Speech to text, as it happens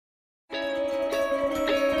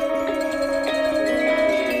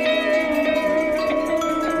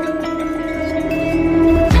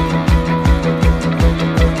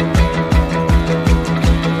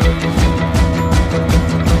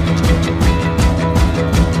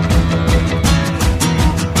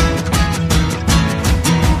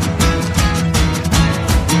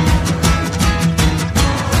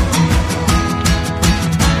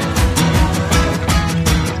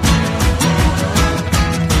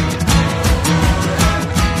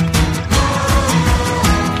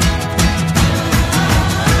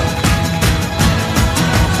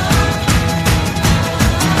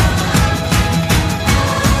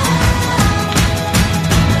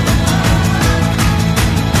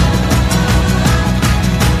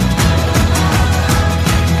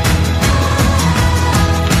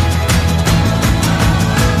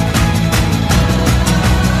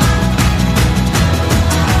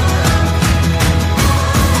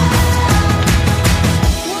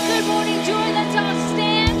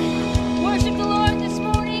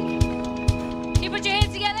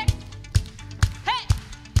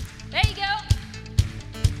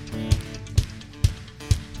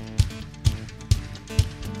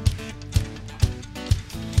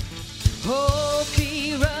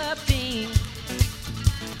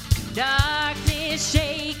Darkness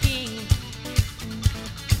shaking,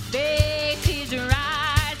 faith is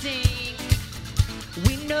rising.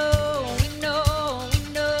 We know, we know, we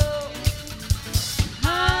know.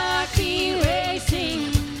 Heartbeat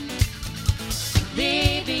racing,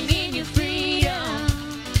 living in your freedom.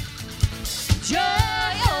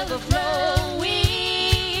 Joy overflowing.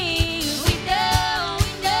 We know,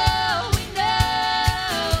 we know, we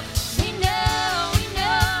know. We know, we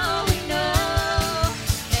know, we know.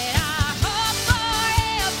 That our hope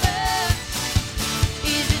forever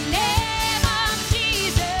is the name of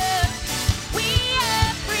Jesus. We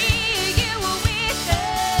are free, you are with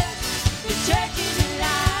us. The church is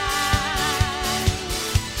alive.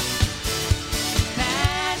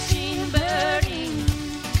 Passion burning,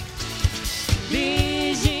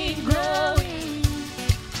 vision growing.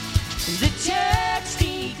 The church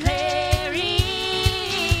declaring,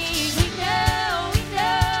 we know, we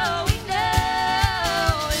know, we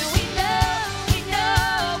know, and we know, we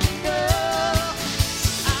know, we know.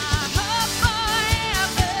 Our hope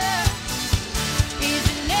forever is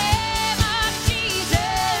the name of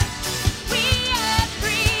Jesus. We are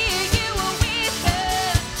free, you are with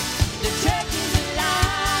us. The church is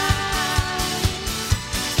alive.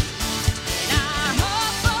 And our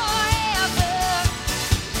hope forever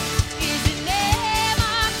is the name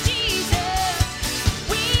of Jesus.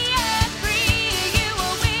 We are free, you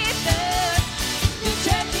are with us. The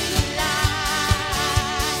church is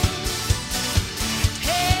alive.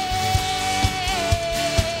 Hey,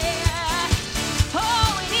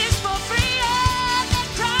 oh, it is for freedom that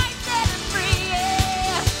Christ set us free.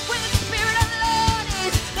 Yeah. Where the Spirit of the Lord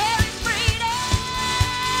is, there is freedom.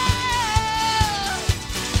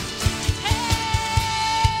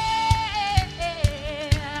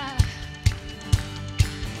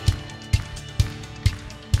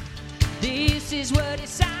 This is what it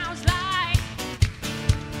sounds like.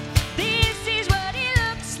 This is what it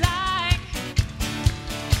looks like.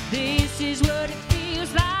 This is what it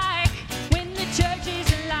feels like when the church is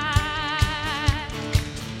alive.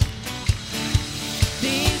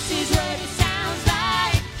 This is what it sounds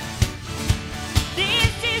like.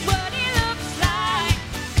 This is what it looks like.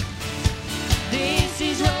 This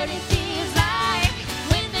is what it feels like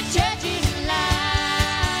when the church is alive.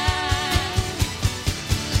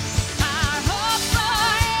 Our hope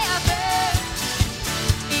forever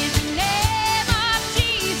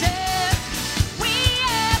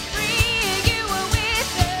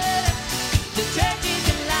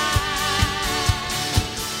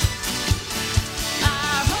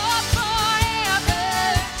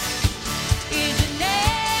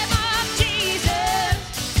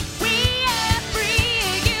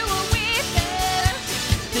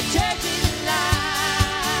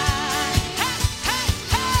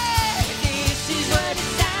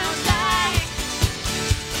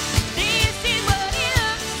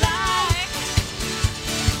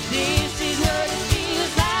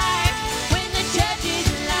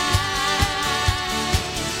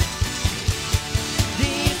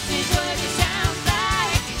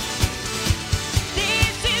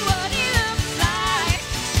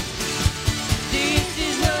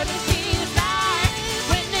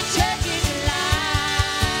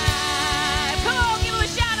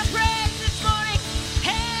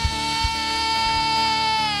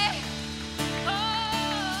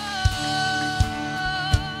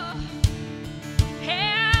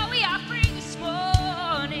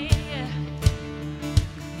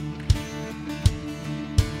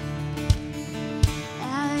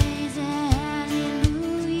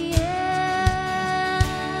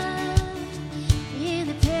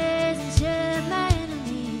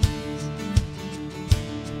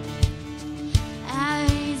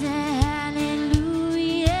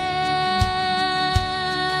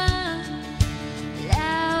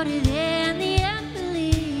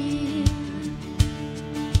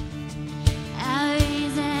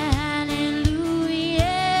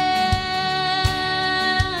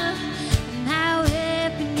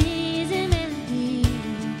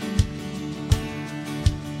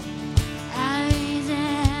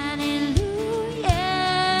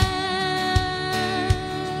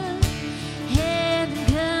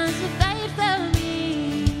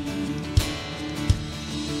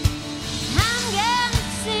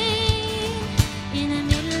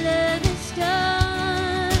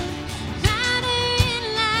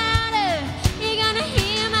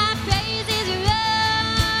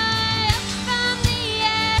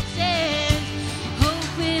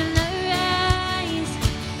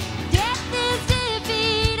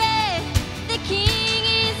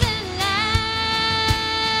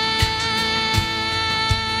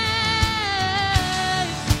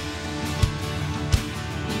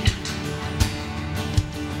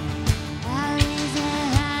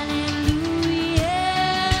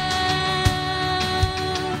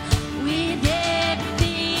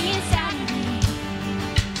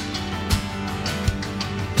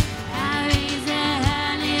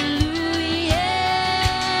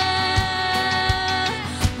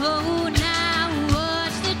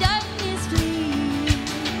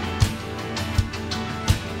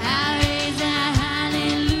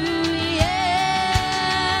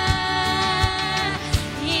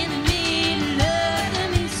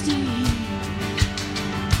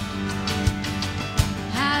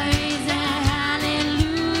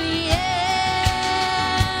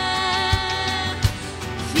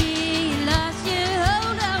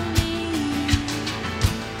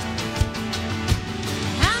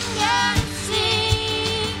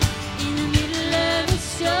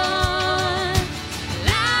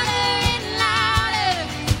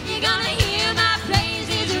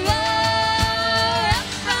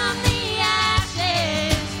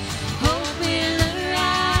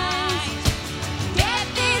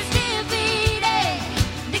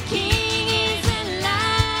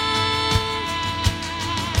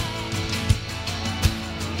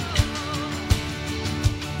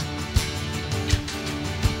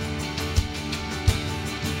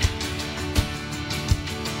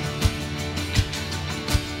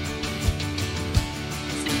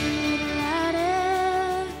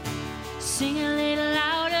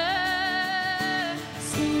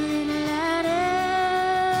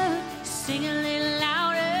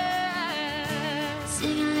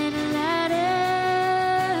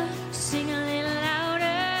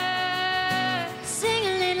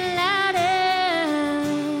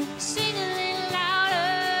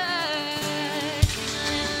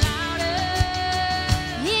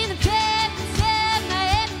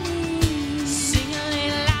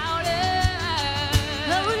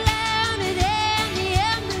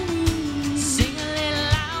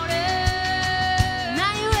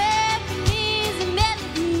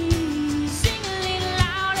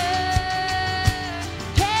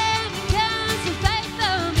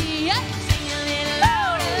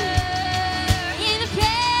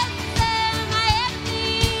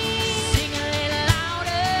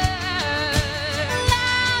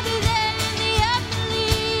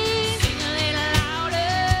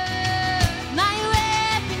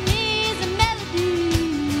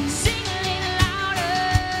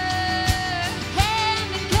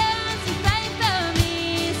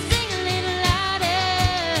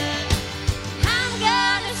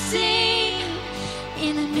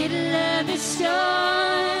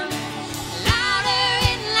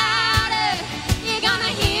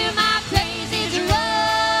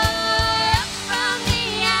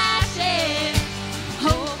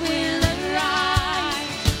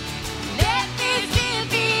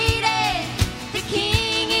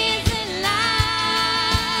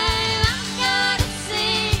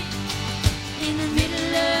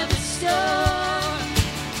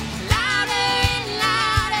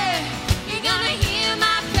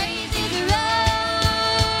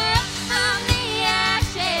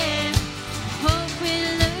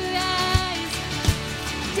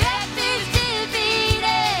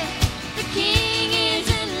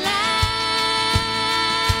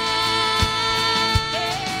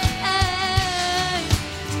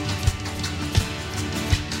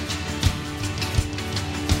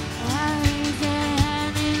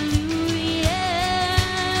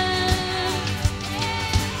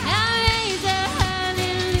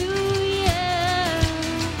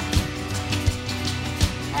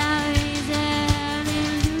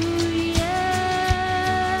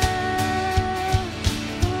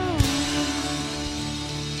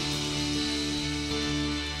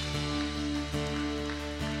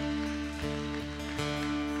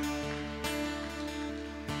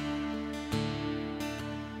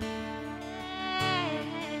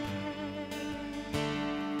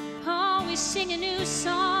we sing a new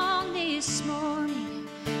song this morning.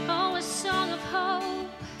 Oh, a song of hope,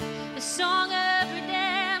 a song of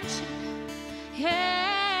redemption.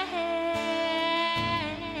 Yeah.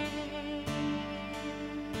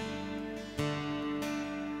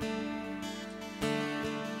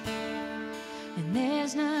 And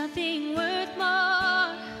there's nothing worth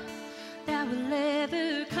more that will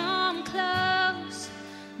ever come close.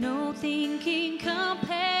 Nothing can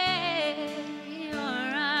compare. You're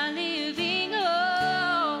our living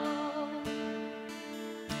hope.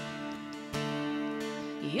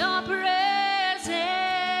 Your presence,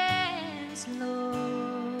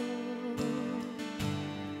 Lord.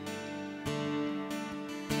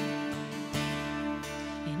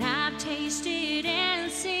 And I've tasted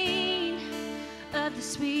and seen of the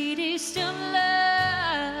sweetest of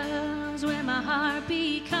loves, where my heart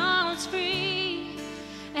becomes free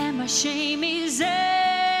and my shame is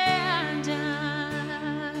undone.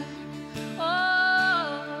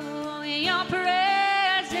 Oh, in your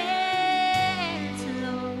presence,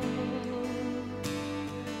 Lord.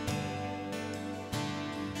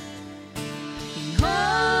 In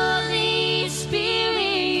Holy Spirit,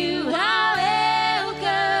 you are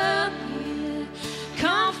welcome here.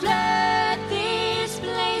 Come flood this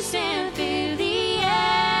place and fill the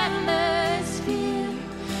atmosphere.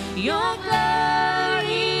 Your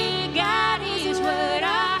glory, God, is what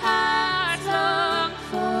our hearts long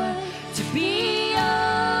for. To be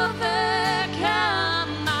overcome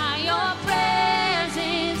by your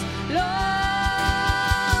presence, Lord.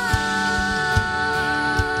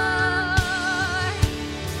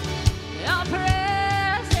 Your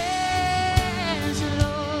presence,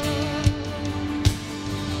 Lord.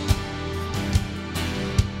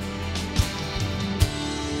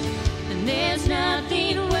 And there's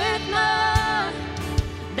nothing worth more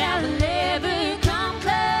that will ever come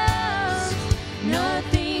close.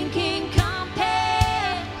 Nothing can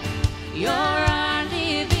compare. You're our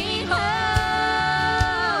living hope.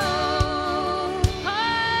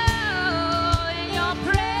 Oh, in your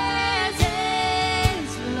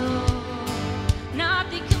presence, Lord.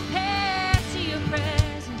 Nothing compares to your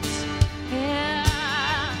presence. Yeah.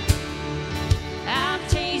 I've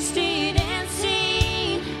tasted and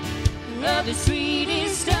seen of the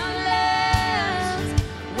sweetest of loves,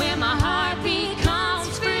 where my heart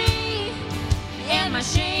becomes free and my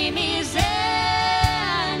shame is undone.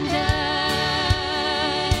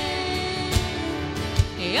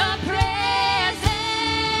 Your presence,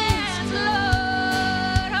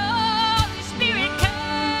 Lord. Holy Spirit, come.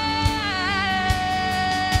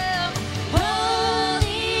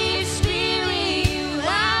 Holy Spirit, you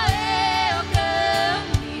are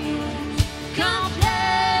welcome here. Come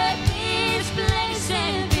flood this place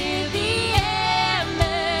and fill the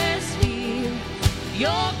atmosphere.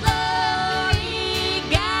 Your glory,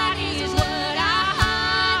 God, is what our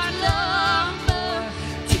hearts long for.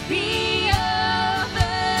 To be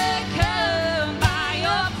overcome by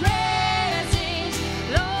your presence,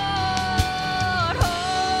 Lord.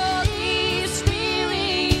 Holy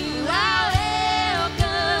Spirit, you are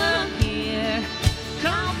welcome here.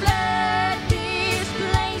 Come flood this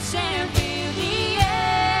place and fill the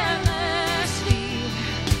atmosphere.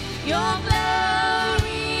 Your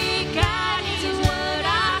glory, God, is what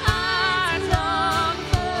our hearts long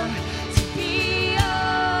for. To be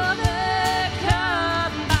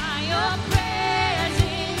overcome by your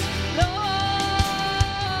presence, Lord.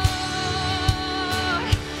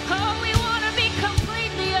 Oh, we want to be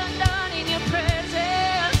completely undone in your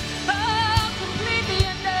presence. Oh, completely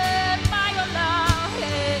undone by your love.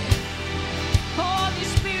 Holy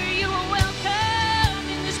Spirit, you are welcome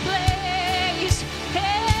in this place.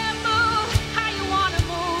 Hey, move how you want to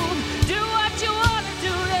move. Do what you want to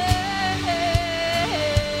do.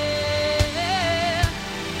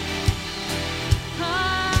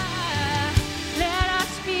 Let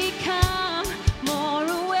us become more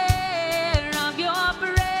aware of your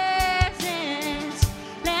presence.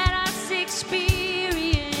 Let us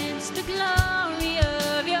experience the glory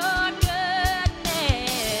of your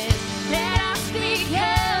goodness. Let us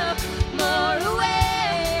become more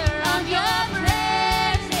aware of your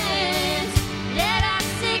presence. Let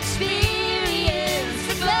us experience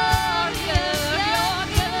the glory of your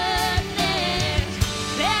goodness.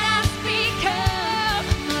 Let us become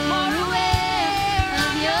more aware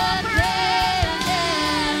of your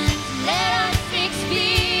presence. Let us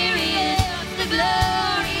experience the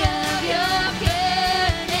glory of your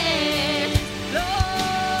goodness, Lord.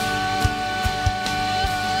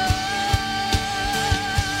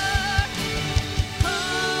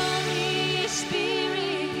 Holy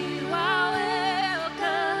Spirit, you are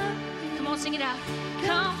welcome. Come on, sing it out.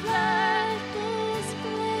 Come flood this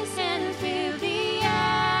place and fill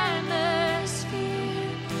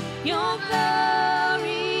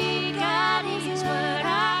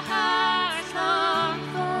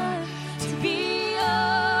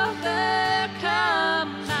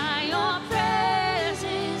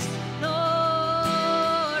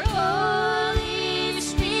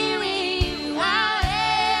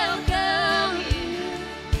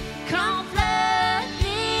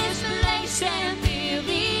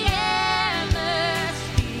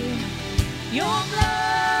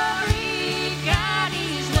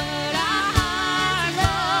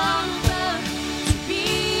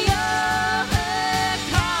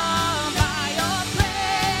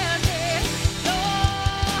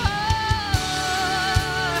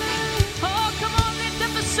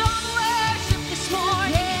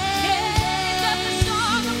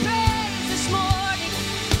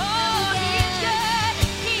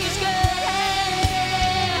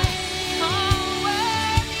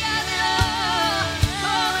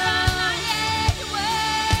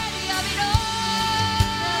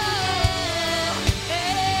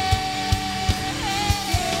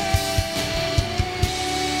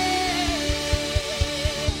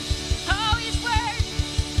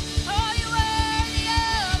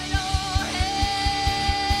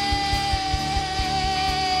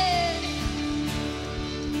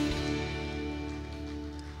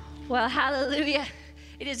Well, hallelujah.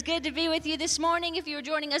 It is good to be with you this morning. If you're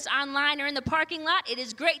joining us online or in the parking lot, it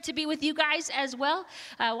is great to be with you guys as well.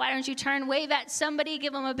 Why don't you turn, wave at somebody,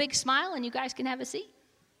 give them a big smile, and you guys can have a seat.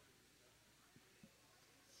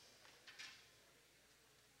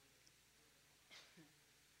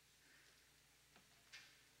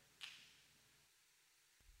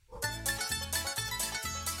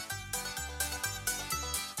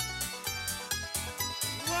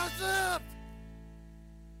 What's up?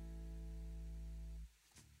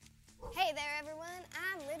 Hey there, everyone.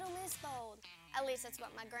 I'm Little Miss Bold. At least that's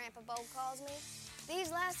what my Grandpa Bold calls me.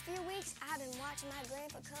 These last few weeks, I've been watching my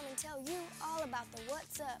grandpa come and tell you all about the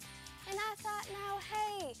what's up. And I thought, now,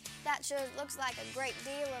 hey, that sure looks like a great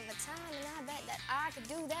deal of a time, and I bet that I could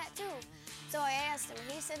do that too. So I asked him.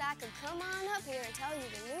 He said I could come on up here and tell you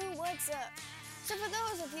the new what's up. So for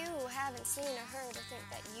those of you who haven't seen or heard or think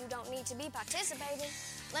that you don't need to be participating,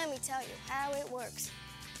 let me tell you how it works.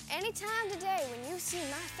 Anytime today when you see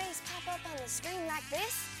my face pop up on the screen like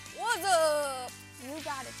this, what's up? You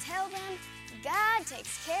gotta tell them, God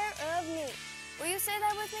takes care of me. Will you say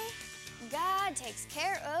that with me? God takes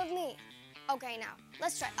care of me. Okay, now,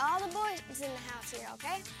 let's try all the boys in the house here,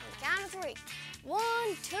 okay? On the count of 3. 1,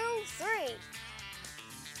 2, 3.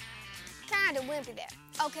 Kinda wimpy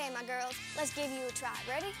there. Okay, my girls, let's give you a try.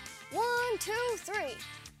 Ready? 1, 2, 3.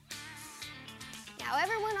 Now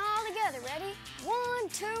everyone all together, ready? 1,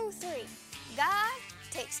 2, 3. God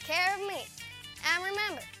takes care of me. And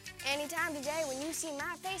remember, anytime today when you see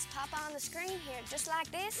my face pop on the screen here just like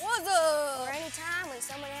this, what's up? Or anytime when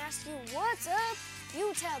someone asks you what's up,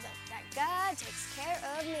 you tell them that God takes care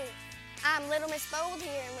of me. I'm Little Miss Bold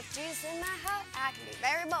here, and with Jesus in my heart, I can be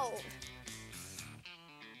very bold.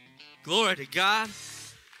 Glory to God.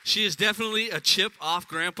 She is definitely a chip off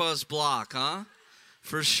Grandpa's block, huh?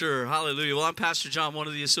 For sure. Hallelujah. Well, I'm Pastor John, one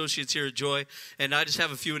of the associates here at Joy, and I just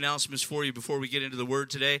have a few announcements for you before we get into the Word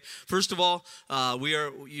today. First of all, we are,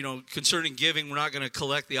 concerning giving, we're not going to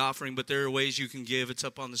collect the offering, but there are ways you can give. It's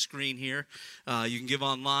up on the screen here. You can give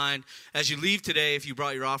online. As you leave today, if you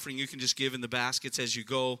brought your offering, you can just give in the baskets as you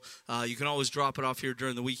go. You can always drop it off here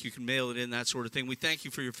during the week. You can mail it in, that sort of thing. We thank you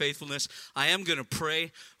for your faithfulness. I am going to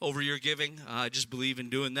pray over your giving. I just believe in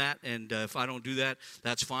doing that, and if I don't do that,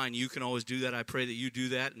 that's fine. You can always do that. I pray that you do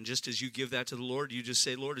that, and just as you give that to the Lord, you just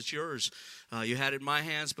say, Lord, it's yours. You had it in my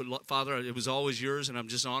hands, but Father, it was always yours, and I'm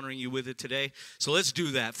just honoring you with it today. So let's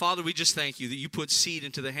do that. Father, we just thank you that you put seed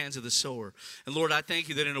into the hands of the sower. And Lord, I thank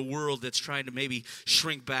you that in a world that's trying to maybe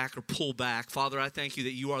shrink back or pull back, Father, I thank you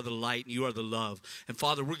that you are the light and you are the love. And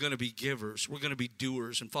Father, we're going to be givers. We're going to be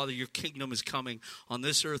doers. And Father, your kingdom is coming on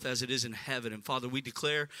this earth as it is in heaven. And Father, we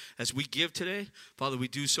declare as we give today, Father, we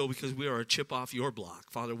do so because we are a chip off your block.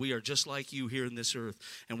 Father, we are just like you here in this earth.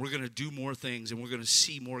 And we're going to do more things, and we're going to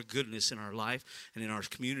see more goodness in our life and in our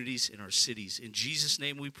communities, in our cities. In Jesus'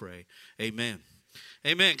 name we pray. Amen.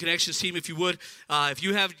 Amen. Connections team, if you would, if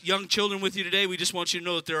you have young children with you today, we just want you to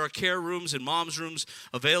know that there are care rooms and mom's rooms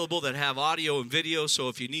available that have audio and video. So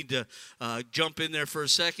if you need to jump in there for a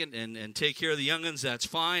second and take care of the young'uns, that's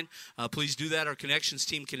fine. Please do that. Our connections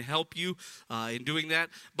team can help you in doing that.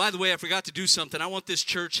 By the way, I forgot to do something. I want this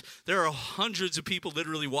church, there are hundreds of people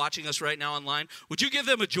literally watching us right now online. Would you give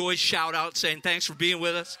them a joy shout out saying thanks for being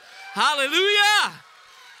with us? Hallelujah.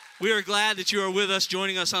 We are glad that you are with us,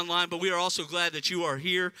 joining us online, but we are also glad that you are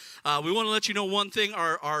here. We want to let you know one thing.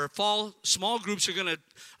 Our fall small groups are going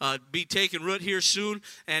to be taking root here soon,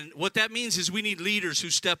 and what that means is we need leaders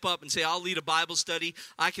who step up and say, I'll lead a Bible study.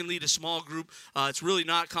 I can lead a small group. It's really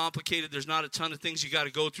not complicated. There's not a ton of things you got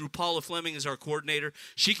to go through. Paula Fleming is our coordinator.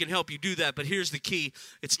 She can help you do that, but here's the key.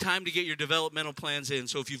 It's time to get your developmental plans in.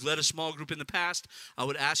 So if you've led a small group in the past, I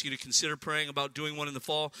would ask you to consider praying about doing one in the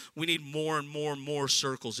fall. We need more and more and more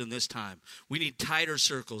circles in this time. We need tighter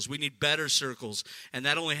circles. We need better circles. And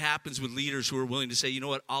that only happens with leaders who are willing to say, you know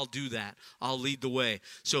what, I'll do that. I'll lead the way.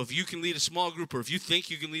 So if you can lead a small group, or if you think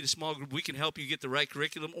you can lead a small group, we can help you get the right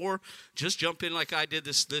curriculum, or just jump in like I did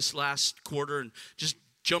this last quarter and just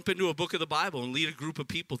jump into a book of the Bible and lead a group of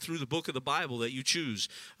people through the book of the Bible that you choose.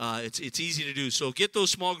 It's easy to do. So get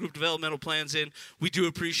those small group developmental plans in. We do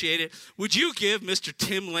appreciate it. Would you give Mr.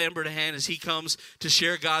 Tim Lambert a hand as he comes to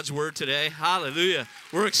share God's word today? Hallelujah.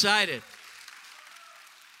 We're excited.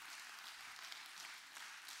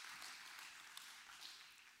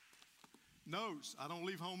 Notes, I don't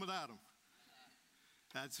leave home without them.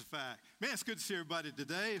 That's a fact. Man, it's good to see everybody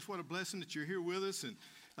today. It's what a blessing that you're here with us. And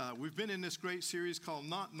we've been in this great series called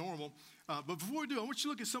Not Normal. But before we do, I want you to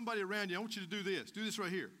look at somebody around you. I want you to do this. Do this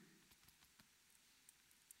right here.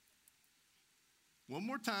 One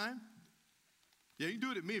more time. Yeah, you can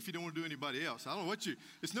do it at me if you don't want to do anybody else. I don't know what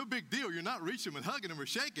it's no big deal. You're not reaching them and hugging them or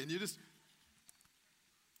shaking. You just,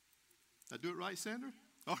 did I do it right, Sandra?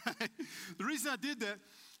 All right. The reason I did that,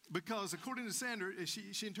 because according to Sandra,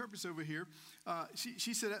 she interprets over here,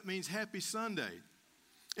 she said that means happy Sunday.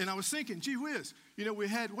 And I was thinking, gee whiz, you know,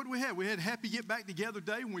 what do we have? We had Happy Get Back Together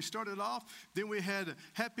Day when we started off. Then we had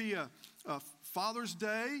Happy Father's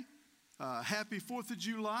Day, Happy 4th of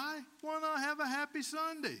July. Why not have a Happy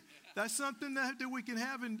Sunday? That's something that we can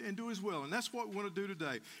have and do as well. And that's what we want to do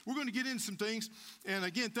today. We're going to get into some things. And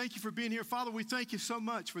again, thank you for being here. Father, we thank you so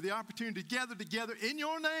much for the opportunity to gather together in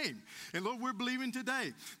your name. And Lord, we're believing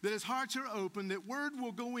today that as hearts are open, that word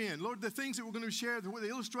will go in. Lord, the things that we're going to share, the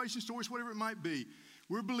illustration stories, whatever it might be,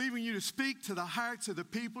 we're believing you to speak to the hearts of the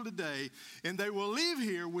people today, and they will leave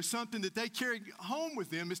here with something that they carry home with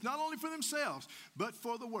them. It's not only for themselves, but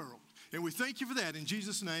for the world. And we thank you for that in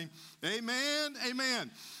Jesus' name. Amen.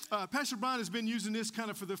 Amen. Pastor Brian has been using this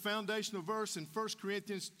kind of for the foundational verse in 1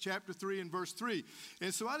 Corinthians chapter 3 and verse 3.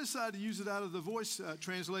 And so I decided to use it out of the Voice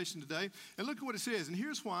translation today. And look at what it says. And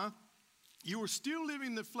here's why. You are still living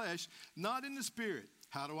in the flesh, not in the spirit.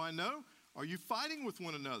 How do I know? Are you fighting with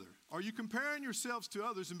one another? Are you comparing yourselves to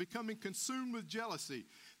others and becoming consumed with jealousy?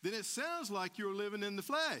 Then it sounds like you're living in the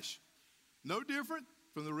flesh. No different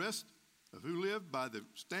from the rest of who live by the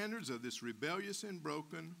standards of this rebellious and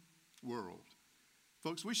broken world.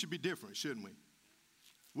 Folks, we should be different, shouldn't we?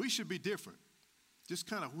 We should be different. Just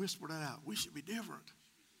kind of whisper that out. We should be different.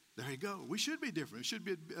 There you go. We should be different. It should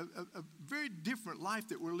be a very different life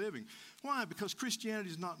that we're living. Why? Because Christianity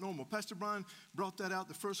is not normal. Pastor Brian brought that out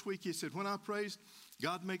the first week. He said, when I praise,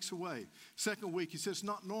 God makes a way. Second week, he said, it's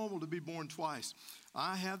not normal to be born twice.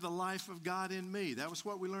 I have the life of God in me. That was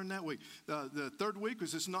what we learned that week. The third week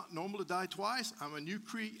was it's not normal to die twice. I'm a new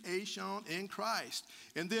creation in Christ.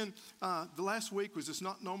 And then the last week was it's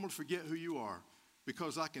not normal to forget who you are,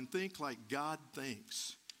 because I can think like God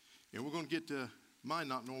thinks. And we're going to get to mine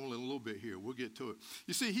not normal in a little bit here. We'll get to it.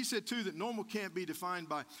 You see, he said, too, that normal can't be defined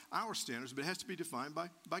by our standards, but it has to be defined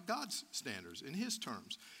by God's standards in his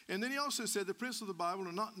terms. And then he also said the principles of the Bible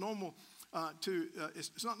are not normal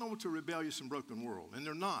it's not normal to a rebellious and broken world. And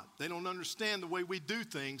they're not. They don't understand the way we do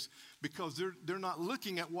things because they're not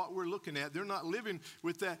looking at what we're looking at. They're not living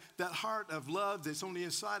with that heart of love that's on the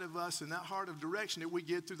inside of us and that heart of direction that we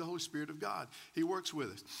get through the Holy Spirit of God. He works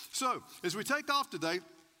with us. So, as we take off today,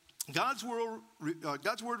 God's word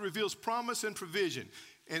reveals promise and provision.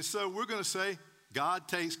 And so we're going to say, God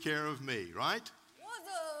takes care of me, right? What's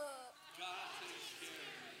up? God takes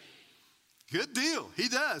care of me. Good deal. He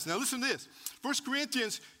does. Now listen to this. 1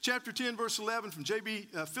 Corinthians chapter 10, verse 11 from J.B.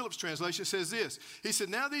 Phillips' translation says this. He said,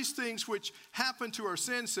 now these things which happened to our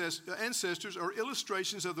ancestors are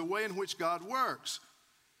illustrations of the way in which God works.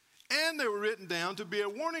 And they were written down to be a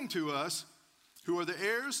warning to us who are the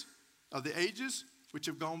heirs of the ages which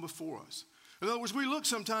have gone before us. In other words, we look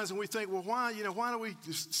sometimes and we think, well, why do we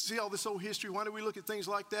see all this old history? Why do we look at things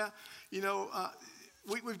like that?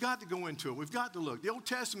 We've got to go into it. We've got to look. The Old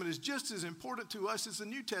Testament is just as important to us as the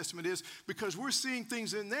New Testament is because we're seeing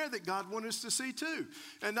things in there that God wants us to see too.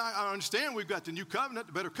 And I understand we've got the New Covenant,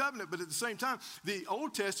 the better covenant, but at the same time, the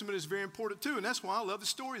Old Testament is very important too, and that's why I love the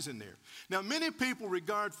stories in there. Now, many people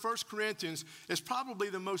regard 1 Corinthians as probably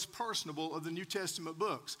the most personable of the New Testament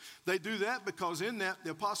books. They do that because in that, the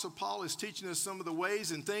Apostle Paul is teaching us some of the ways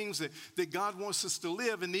and things that God wants us to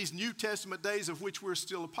live in these New Testament days of which we're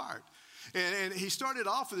still a part. And he started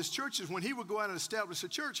off with his churches. When he would go out and establish a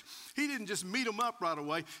church, he didn't just meet them up right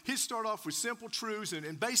away. He'd start off with simple truths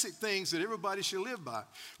and basic things that everybody should live by.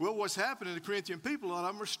 Well, what's happening to the Corinthian people, a lot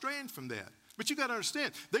of them are straying from that. But you got to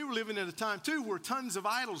understand, they were living in a time, too, where tons of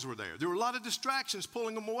idols were there. There were a lot of distractions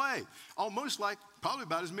pulling them away, almost like probably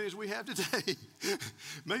about as many as we have today.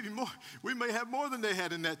 Maybe more. We may have more than they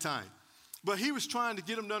had in that time. But he was trying to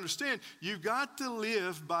get them to understand, you've got to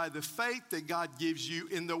live by the faith that God gives you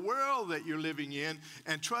in the world that you're living in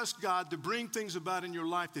and trust God to bring things about in your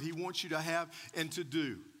life that he wants you to have and to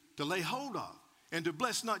do, to lay hold of, and to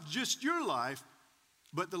bless not just your life,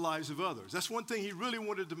 but the lives of others. That's one thing he really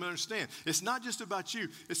wanted them to understand. It's not just about you,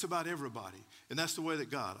 it's about everybody. And that's the way that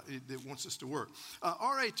God wants us to work.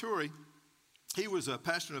 R.A. Torrey, he was a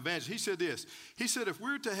pastor and evangelist. He said this. He said, if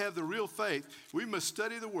we're to have the real faith, we must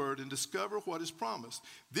study the word and discover what is promised.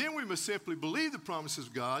 Then we must simply believe the promises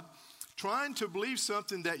of God. Trying to believe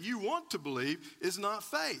something that you want to believe is not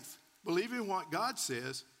faith. Believing what God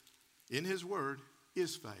says in his word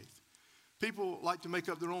is faith. People like to make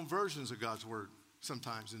up their own versions of God's word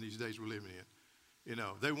sometimes in these days we're living in.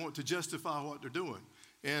 They want to justify what they're doing.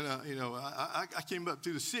 And, I came up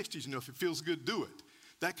through the 60s, if it feels good, do it.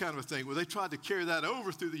 that kind of a thing. Well, they tried to carry that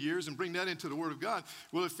over through the years and bring that into the Word of God.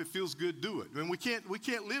 Well, if it feels good, do it. I mean, we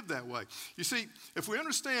can't live that way. You see, if we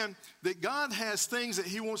understand that God has things that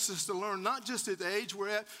He wants us to learn, not just at the age we're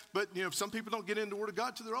at, but, some people don't get into the Word of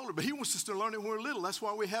God till they're older, but He wants us to learn it when we're little. That's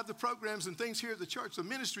why we have the programs and things here at the church, the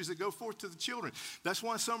ministries that go forth to the children. That's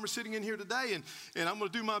why some are sitting in here today, and I'm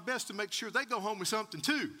going to do my best to make sure they go home with something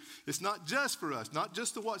too. It's not just for us, not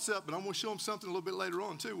just the what's up, but I'm going to show them something a little bit later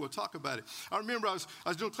on too. We'll talk about it. I remember I was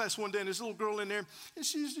doing class one day, and there's a little girl in there, and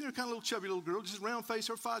she's kind of a little chubby little girl, just round face,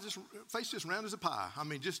 her face just round as a pie. I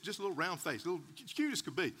mean, just a little round face, little cute as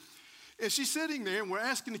could be. And she's sitting there, and we're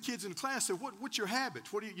asking the kids in the class, so what's your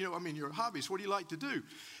habits? What do your hobbies? What do you like to do?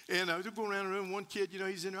 And I was going around the room. One kid,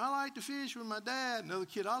 he's in there. I like to fish with my dad. Another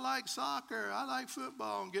kid, I like soccer. I like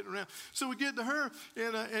football. And getting around. So we get to her,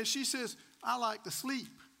 and she says, I like to sleep.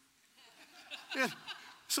 And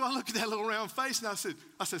so I look at that little round face, and I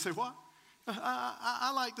said, say what?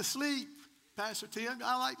 I like to sleep, Pastor Tim.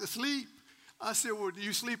 I like to sleep. I said, well, do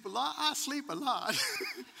you sleep a lot? I sleep a lot.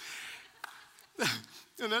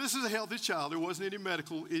 And now this is a healthy child. There wasn't any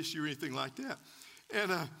medical issue or anything like that.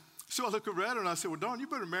 And so I look over at her and I said, well, darn, you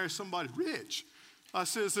better marry somebody rich. I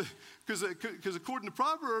says, because according to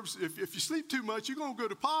Proverbs, if you sleep too much, you're going to go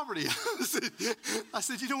to poverty. I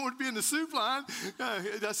said, you don't want to be in the soup line.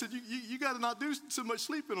 I said, you got to not do so much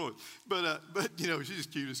sleeping on it. But she's as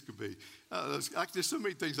cute as could be. There's so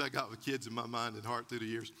many things I got with kids in my mind and heart through the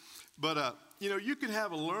years. But, you can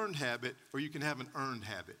have a learned habit or you can have an earned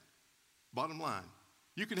habit. Bottom line.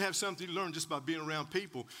 You can have something you learn just by being around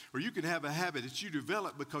people, or you can have a habit that you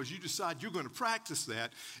develop because you decide you're going to practice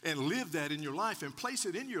that and live that in your life and place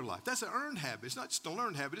it in your life. That's an earned habit. It's not just a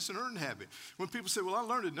learned habit, it's an earned habit. When people say, well, I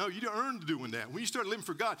learned it, no, you didn't earn doing that. When you start living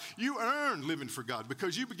for God, you earn living for God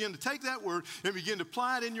because you begin to take that word and begin to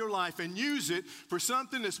apply it in your life and use it for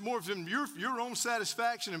something that's more than your own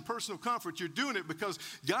satisfaction and personal comfort. You're doing it because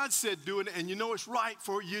God said do it, and you know it's right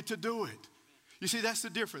for you to do it. You see, that's the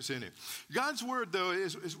difference in it. God's word, though,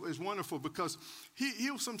 is wonderful because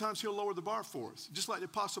sometimes he'll lower the bar for us, just like the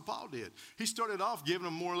Apostle Paul did. He started off giving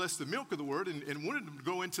them more or less the milk of the word and wanted them to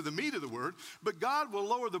go into the meat of the word, but God will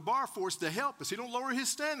lower the bar for us to help us. He don't lower his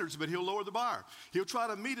standards, but he'll lower the bar. He'll try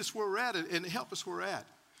to meet us where we're at and help us where we're at.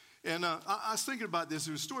 And I was thinking about this.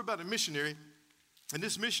 There was a story about a missionary. And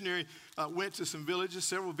this missionary went to some villages,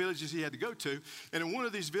 several villages he had to go to. And in one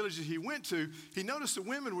of these villages he went to, he noticed the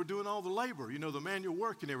women were doing all the labor, the manual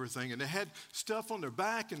work and everything. And they had stuff on their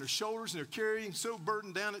back and their shoulders, and they're carrying so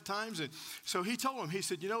burdened down at times. And so he told them, he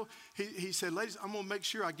said, he said, ladies, I'm going to make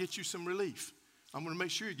sure I get you some relief. I'm going to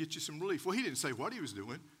make sure you get you some relief. Well, he didn't say what he was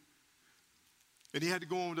doing. And he had to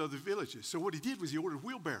go on to other villages. So what he did was he ordered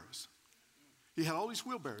wheelbarrows. He had all these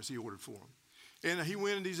wheelbarrows he ordered for them. And he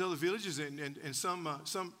went in these other villages, and some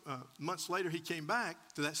months later, he came back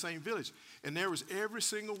to that same village. And there was every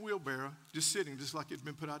single wheelbarrow just sitting, just like it had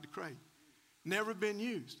been put out the crate. Never been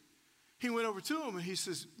used. He went over to them, and he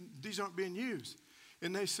says, these aren't being used.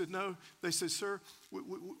 And they said, no. They said, sir,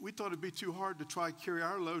 we thought it'd be too hard to try to carry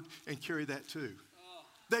our load and carry that too.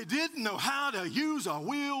 They didn't know how to use a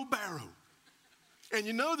wheelbarrow. And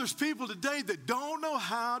there's people today that don't know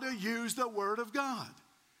how to use the Word of God.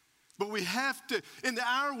 But we have to, in the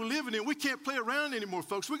hour we're living in, we can't play around anymore,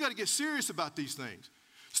 folks. We got to get serious about these things.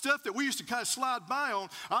 Stuff that we used to kind of slide by on.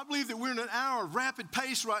 I believe that we're in an hour of rapid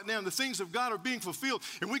pace right now, and the things of God are being fulfilled.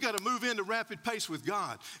 And we got to move into rapid pace with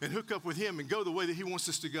God and hook up with Him and go the way that He wants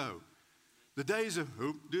us to go. The days of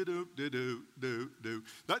those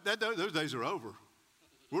days are over.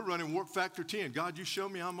 We're running Warp Factor 10. God, you show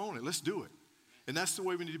me, I'm on it. Let's do it. And that's the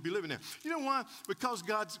way we need to be living now. You know why? Because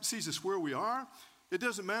God sees us where we are. It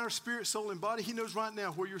doesn't matter, spirit, soul, and body. He knows right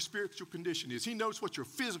now where your spiritual condition is. He knows what your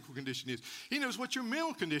physical condition is. He knows what your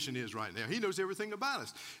mental condition is right now. He knows everything about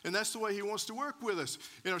us. And that's the way He wants to work with us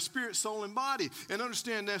in our spirit, soul, and body. And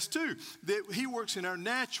understand this too, that He works in our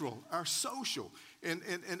natural, our social, and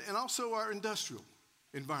also our industrial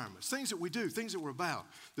environments. Things that we do, things that we're about,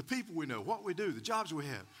 the people we know, what we do, the jobs we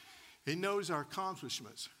have. He knows our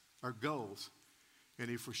accomplishments, our goals, and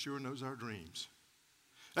He for sure knows our dreams.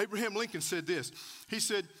 Abraham Lincoln said this. He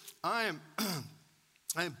said, I am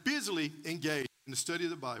busily engaged in the study of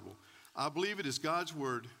the Bible. I believe it is God's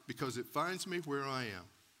word because it finds me where I am.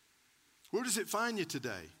 Where does it find you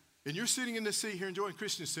today? And you're sitting in this seat here enjoying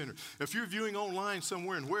Christian Center. If you're viewing online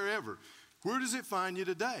somewhere and wherever, where does it find you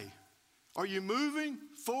today? Are you moving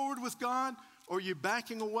forward with God, or are you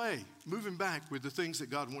backing away, moving back with the things that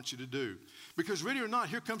God wants you to do? Because ready or not,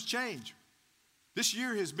 here comes change. This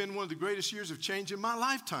year has been one of the greatest years of change in my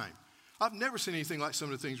lifetime. I've never seen anything like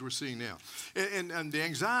some of the things we're seeing now. And the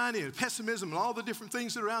anxiety and pessimism and all the different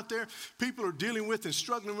things that are out there, people are dealing with and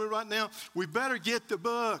struggling with right now. We better get the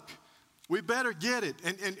book. We better get it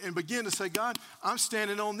and begin to say, God, I'm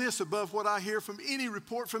standing on this above what I hear from any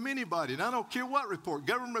report from anybody. And I don't care what report,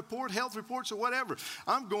 government report, health reports, or whatever.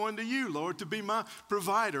 I'm going to you, Lord, to be my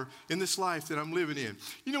provider in this life that I'm living in.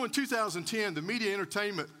 You know, in 2010, the media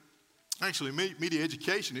entertainment, actually media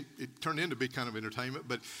education, it turned into be kind of entertainment,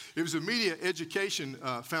 but it was a media education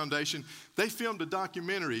foundation. They filmed a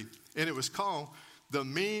documentary, and it was called The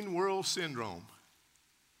Mean World Syndrome.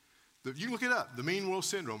 You can look it up, The Mean World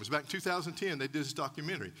Syndrome. It was back in 2010. They did this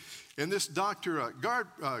documentary. And this Dr.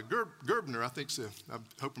 Gerbner, I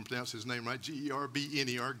hope I'm pronouncing his name right,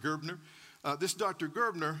 Gerbner, Gerbner. This Dr.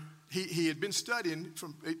 Gerbner, he had been studying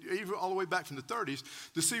even all the way back from the 30s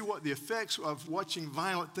to see what the effects of watching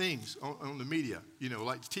violent things on the media, you know,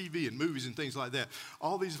 like TV and movies and things like that,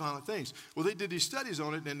 all these violent things. Well, they did these studies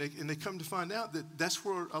on it, and they come to find out that that's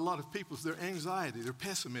where a lot of people's, their anxiety, their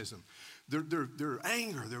pessimism, their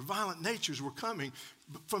anger, their violent natures were coming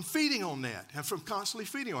from feeding on that and from constantly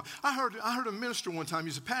feeding on it. I heard a minister one time,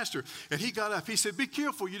 he's a pastor, and he got up, he said, be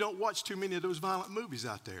careful you don't watch too many of those violent movies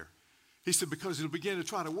out there. He said, because it'll begin to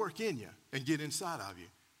try to work in you and get inside of you.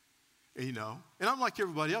 And, you know, and I'm like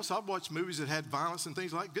everybody else. I've watched movies that had violence and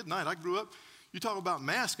things like, good night. I grew up, you talk about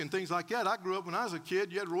masks and things like that. I grew up when I was a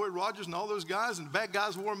kid. You had Roy Rogers and all those guys, and the bad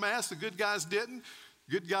guys wore masks. The good guys didn't.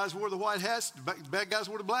 Good guys wore the white hats. The bad guys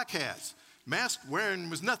wore the black hats. Mask wearing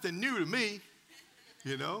was nothing new to me,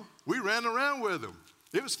 you know. We ran around with them.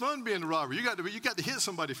 It was fun being the robber. You got to hit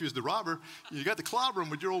somebody if you was the robber. You got to clobber them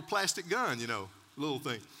with your old plastic gun, you know, little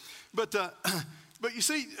thing. But you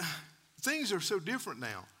see, things are so different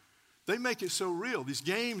now. They make it so real, these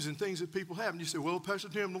games and things that people have. And you say, well, Pastor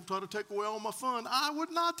Tim, don't try to take away all my fun. I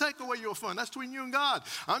would not take away your fun. That's between you and God.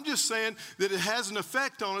 I'm just saying that it has an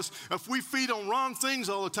effect on us. If we feed on wrong things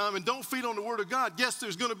all the time and don't feed on the Word of God, guess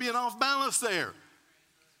there's going to be an off balance there.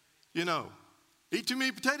 You know, eat too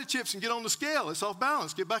many potato chips and get on the scale. It's off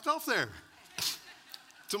balance. Get back off there.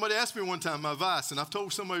 Somebody asked me one time my vice, and I've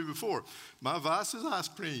told somebody before, my vice is ice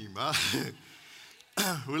cream.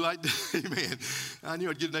 We like to, amen. I knew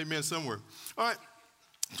I'd get an amen somewhere. All right.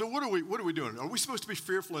 So what are we doing? Are we supposed to be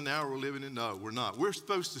fearful in the hour we're living in? No, we're not. We're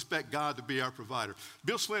supposed to expect God to be our provider.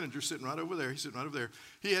 Bill Slininger sitting right over there. He's sitting right over there.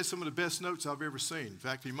 He has some of the best notes I've ever seen. In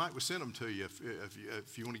fact, he might send them to you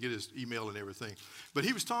if you want to get his email and everything. But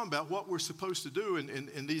he was talking about what we're supposed to do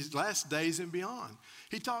in these last days and beyond.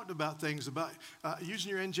 He talked about things about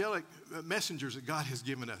using your angelic messengers that God has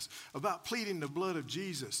given us, about pleading the blood of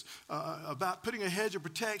Jesus, about putting a hedge of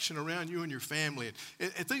protection around you and your family,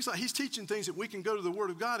 and things like he's teaching things that we can go to the Word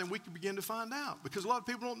of God and we can begin to find out, because a lot of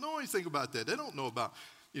people don't know anything about that. They don't know about,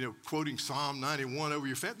 you know, quoting Psalm 91 over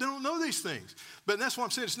your family. They don't know these things. But that's why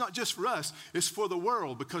I'm saying it's not just for us. It's for the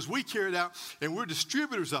world, because we carry it out and we're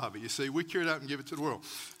distributors of it, you see. We carry it out and give it to the world.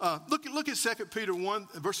 Look at 2 Peter 1,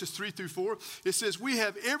 verses 3 through 4. It says, we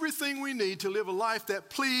have everything we need to live a life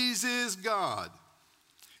that pleases God.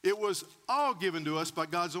 It was all given to us by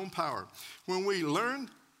God's own power. When we learned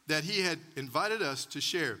that he had invited us to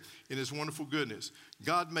share in his wonderful goodness,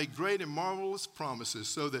 God made great and marvelous promises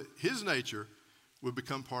so that his nature would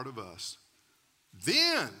become part of us.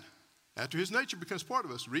 Then, after his nature becomes part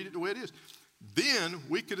of us, read it the way it is, then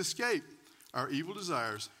we could escape our evil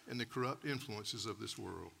desires and the corrupt influences of this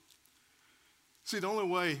world. See, the only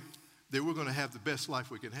way that we're going to have the best life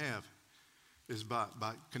we can have is by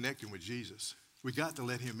connecting with Jesus. We got to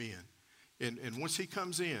let him in. And once he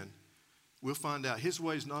comes in, we'll find out his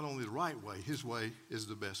way is not only the right way, his way is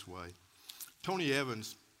the best way. Tony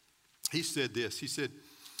Evans, he said this. He said,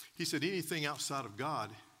 anything outside of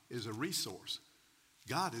God is a resource.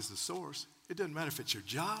 God is the source. It doesn't matter if it's your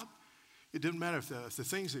job. It doesn't matter if the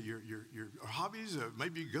things that your hobbies, or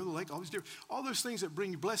maybe you go to the lake, all those things that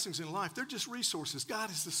bring you blessings in life, they're just resources.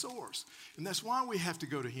 God is the source. And that's why we have to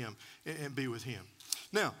go to him and be with him.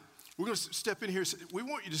 Now, we're going to step in here. We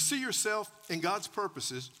want you to see yourself in God's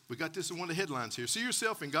purposes. We got this in one of the headlines here. See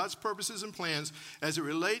yourself in God's purposes and plans as it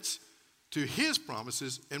relates to his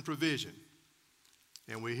promises and provision.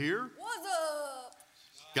 And we hear, what's up?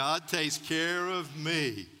 God takes care of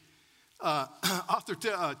me. Author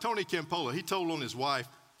Tony Campolo, he told on his wife,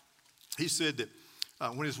 he said that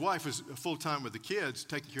when his wife was full-time with the kids,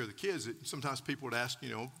 taking care of the kids, that sometimes people would ask, you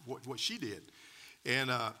know, what she did. And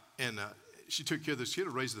she took care of this kid,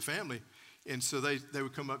 raised the family. And so they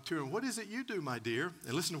would come up to her, and what is it you do, my dear?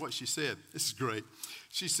 And listen to what she said. This is great.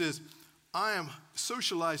 She says, I am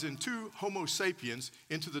socializing two Homo sapiens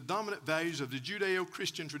into the dominant values of the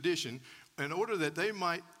Judeo-Christian tradition in order that they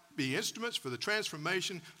might be instruments for the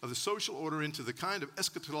transformation of the social order into the kind of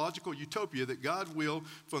eschatological utopia that God willed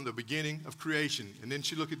from the beginning of creation. And then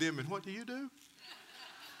she looked at them and, what do you do?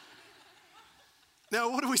 Now,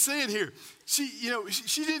 what are we saying here? She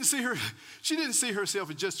didn't see herself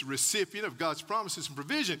as just a recipient of God's promises and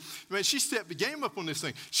provision. Man, she stepped the game up on this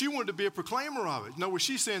thing. She wanted to be a proclaimer of it. Where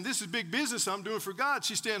she's saying, this is big business I'm doing for God.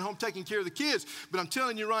 She's staying home taking care of the kids. But I'm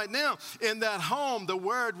telling you right now, in that home, the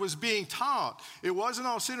word was being taught. It wasn't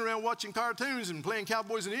all sitting around watching cartoons and playing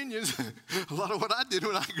cowboys and Indians. A lot of what I did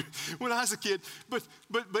when I was a kid. But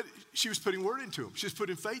she was putting word into them. She was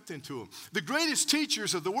putting faith into them. The greatest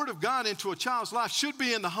teachers of the word of God into a child's life should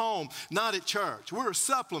be in the home, not at church. We're a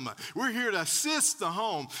supplement. We're here to assist the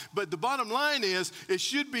home. But the bottom line is it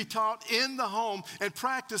should be taught in the home and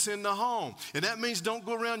practice in the home. And that means don't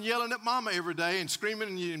go around yelling at mama every day and screaming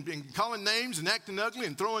and calling names and acting ugly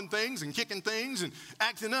and throwing things and kicking things and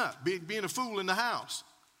acting up, being a fool in the house.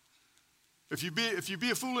 If you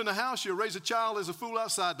be a fool in the house, you'll raise a child as a fool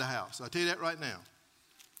outside the house. I'll tell you that right now.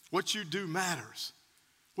 What you do matters.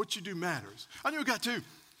 What you do matters. I knew a guy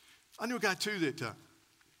too that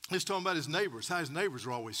he was talking about his neighbors, how his neighbors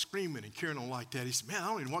are always screaming and carrying on like that. He said, man, I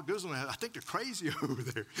don't even know what goes on there. I think they're crazy over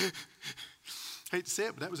there. Hate to say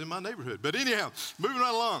it, but that was in my neighborhood. But anyhow, moving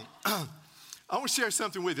right along. I want to share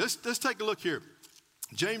something with you. Let's take a look here.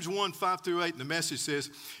 James 1, 5-8 in the Message says,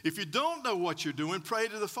 if you don't know what you're doing, pray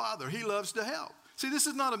to the Father. He loves to help. See, this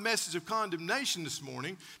is not a message of condemnation this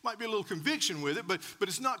morning. Might be a little conviction with it, but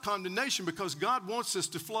it's not condemnation because God wants us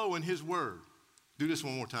to flow in His Word. Do this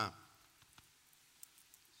one more time.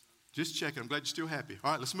 Just checking. I'm glad you're still happy.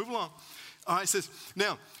 All right, let's move along. All right, it says,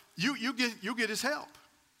 now, you'll get His help.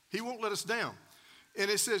 He won't let us down. And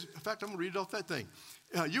it says, in fact, I'm going to read it off that thing.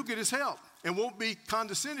 You'll get His help and won't be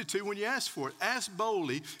condescended to when you ask for it. Ask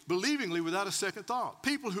boldly, believingly, without a second thought.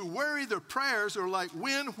 People who worry their prayers are like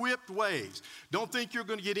wind-whipped waves. Don't think you're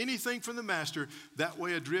going to get anything from the Master, that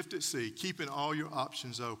way adrift at sea, keeping all your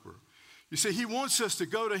options open. You see, He wants us to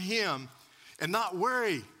go to Him and not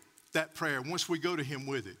worry that prayer once we go to Him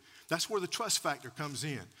with it. That's where the trust factor comes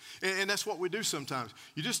in. And that's what we do sometimes.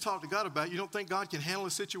 You just talk to God about it. You don't think God can handle a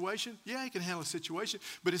situation? Yeah, He can handle a situation.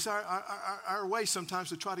 But it's our way sometimes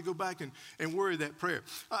to try to go back and worry that prayer.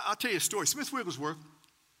 I'll tell you a story. Smith Wigglesworth,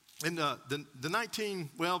 in the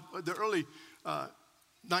early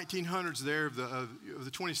 1900s there of the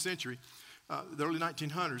 20th century, the early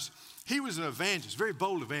 1900s, he was an evangelist, very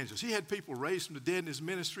bold evangelist. He had people raised from the dead in his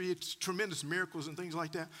ministry. It's tremendous miracles and things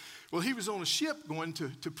like that. Well, he was on a ship going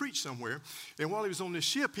to preach somewhere. And while he was on this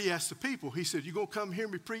ship, he asked the people, he said, you going to come hear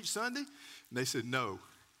me preach Sunday? And they said, no.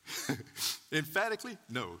 Emphatically,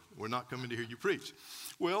 no, we're not coming to hear you preach.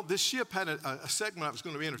 Well, this ship had a segment that was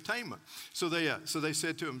going to be entertainment. So they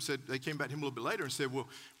said to him, they came back to him a little bit later and said, well,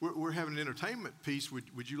 we're having an entertainment piece.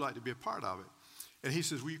 Would you like to be a part of it? And he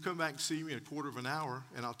says, will you come back and see me in a quarter of an hour,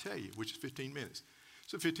 and I'll tell you, which is 15 minutes.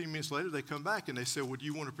 So 15 minutes later, they come back, and they say, well, do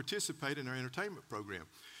you want to participate in our entertainment program?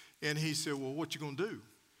 And he said, well, what you going to do?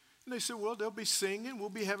 And they said, well, they'll be singing. We'll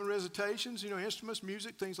be having recitations, instruments,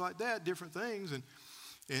 music, things like that, different things.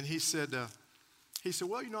 And he said,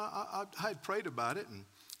 well, I had prayed about it, and,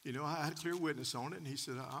 I had a clear witness on it. And he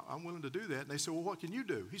said, I'm willing to do that. And they said, well, what can you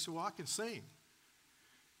do? He said, well, I can sing.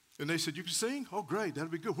 And they said, you can sing? Oh, great,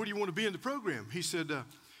 that'll be good. Where do you want to be in the program? He said,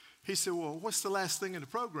 well, what's the last thing in the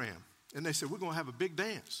program? And they said, we're going to have a big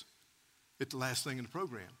dance at the last thing in the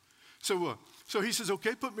program. So he says,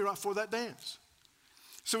 okay, put me right for that dance.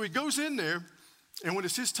 So he goes in there, and when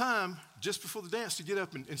it's his time, just before the dance, to get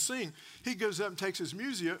up and sing, he goes up and takes his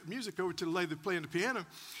music over to the lady playing the piano,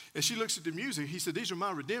 and she looks at the music. He said, these are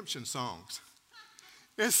my redemption songs.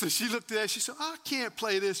 And so she looked at that. She said, I can't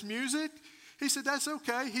play this music. He said, that's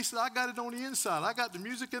okay. He said, I got it on the inside. I got the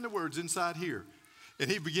music and the words inside here. And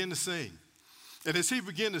he began to sing. And as he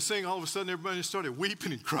began to sing, all of a sudden everybody started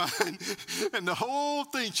weeping and crying. And the whole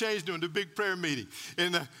thing changed during the big prayer meeting.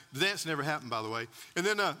 And the dance never happened, by the way. And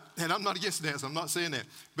then, and I'm not against dance. I'm not saying that.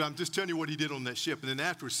 But I'm just telling you what he did on that ship. And then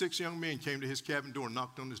afterwards, 6 young men came to his cabin door and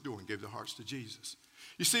knocked on his door and gave their hearts to Jesus.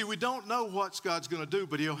 You see, we don't know what God's going to do,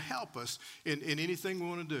 but He'll help us in anything we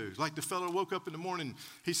want to do. Like the fellow woke up in the morning,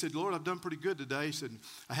 he said, Lord, I've done pretty good today. He said,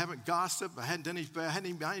 I haven't gossiped. I hadn't done any bad. I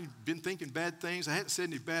hadn't been thinking bad things. I hadn't said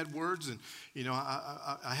any bad words. And,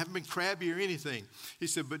 I haven't been crabby or anything. He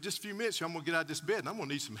said, but just a few minutes, I'm going to get out of this bed, and I'm going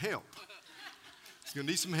to need some help. He's going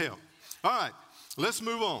to need some help. All right, let's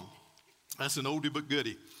move on. That's an oldie but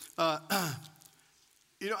goodie.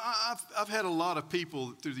 I've had a lot of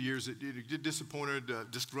people through the years that get disappointed,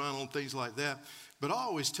 disgruntled, things like that. But I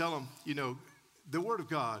always tell them, the Word of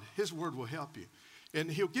God, His Word will help you. And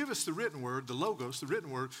he'll give us the written word, the logos, the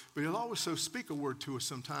written word, but he'll also speak a word to us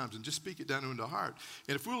sometimes and just speak it down into our heart.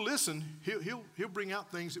 And if we'll listen, he'll bring out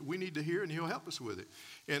things that we need to hear, and he'll help us with it.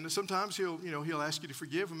 And sometimes he'll ask you to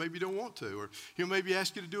forgive and maybe you don't want to, or he'll maybe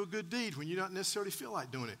ask you to do a good deed when you don't necessarily feel like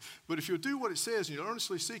doing it. But if you'll do what it says and you'll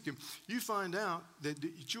earnestly seek him, you find out that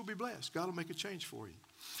you'll be blessed. God will make a change for you.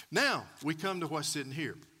 Now, we come to what's sitting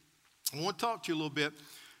here. I want to talk to you a little bit.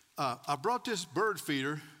 I brought this bird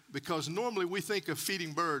feeder because normally we think of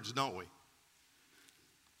feeding birds, don't we?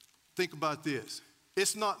 Think about this.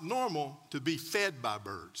 It's not normal to be fed by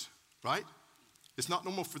birds, right? It's not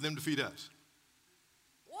normal for them to feed us.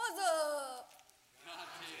 What's up? God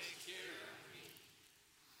takes care of me.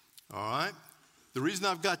 All right? The reason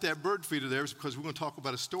I've got that bird feeder there is because we're going to talk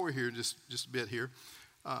about a story here in just a bit here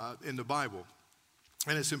in the Bible.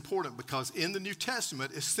 And it's important because in the New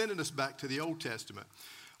Testament, it's sending us back to the Old Testament.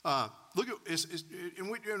 Look at and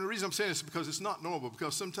the reason I'm saying this is because it's not normal,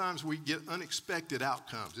 because sometimes we get unexpected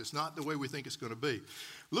outcomes. It's not the way we think it's going to be.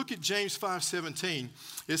 Look at James 5:17.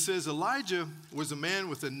 It says, Elijah was a man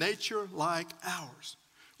with a nature like ours.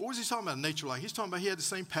 What was he talking about, nature like? He's talking about he had the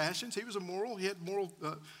same passions. He was immoral. He had moral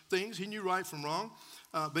things. He knew right from wrong.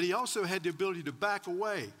 But he also had the ability to back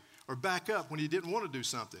away or back up when he didn't want to do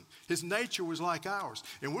something. His nature was like ours.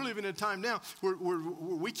 And we're living in a time now where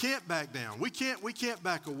we can't back down. We can't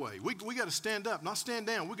back away. We got to stand up, not stand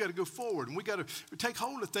down. We got to go forward, and we got to take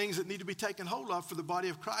hold of things that need to be taken hold of for the body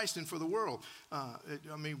of Christ and for the world.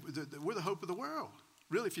 We're the hope of the world.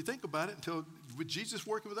 Really, if you think about it, with Jesus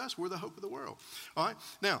working with us, we're the hope of the world. All right?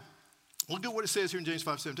 Now, look at what it says here in James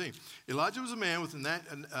 5:17. Elijah was a man with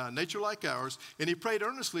a nature like ours, and he prayed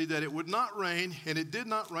earnestly that it would not rain, and it did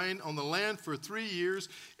not rain on the land for 3 years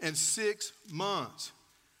and 6 months.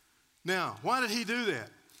 Now, why did he do that?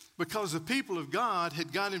 Because the people of God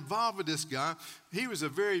had got involved with this guy. He was a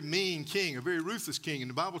very mean king, a very ruthless king. And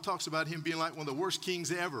the Bible talks about him being like one of the worst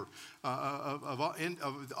kings ever of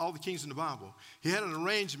all the kings in the Bible. He had an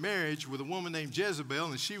arranged marriage with a woman named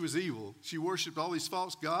Jezebel, and she was evil. She worshiped all these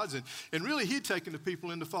false gods, and really he'd taken the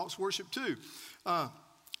people into false worship too.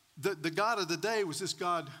 The god of the day was this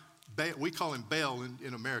god, Baal. We call him Baal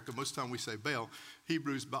in America. Most of the time we say Baal.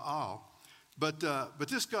 Hebrew's Baal. But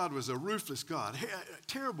this God was a ruthless God, a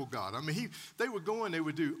terrible God. I mean, they would go and they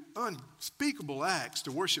would do unspeakable acts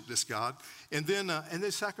to worship this God, and then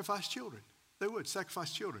they'd sacrifice children. They would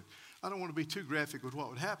sacrifice children. I don't want to be too graphic with what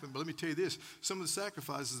would happen, but let me tell you this. Some of the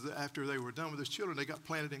sacrifices, after they were done with those children, they got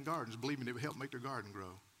planted in gardens, believing it would help make their garden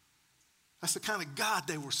grow. That's the kind of God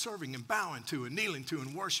they were serving and bowing to and kneeling to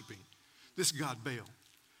and worshiping, this God Baal.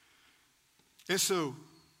 And so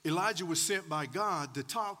Elijah was sent by God to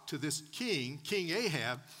talk to this king, King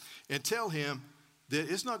Ahab, and tell him that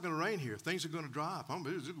it's not going to rain here. Things are going to dry up.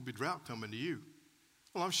 There's going to be drought coming to you.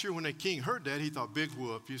 Well, I'm sure when that king heard that, he thought, big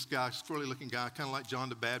whoop. This guy, squirrely looking guy, kind of like John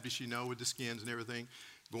the Baptist, with the skins and everything,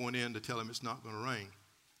 going in to tell him it's not going to rain.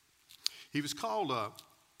 He was called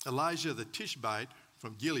Elijah the Tishbite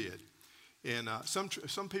from Gilead. And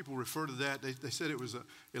some people refer to that. They said it was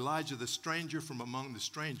Elijah the stranger from among the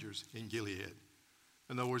strangers in Gilead.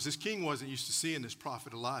 In other words, this king wasn't used to seeing this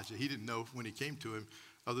prophet Elijah. He didn't know when he came to him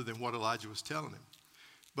other than what Elijah was telling him.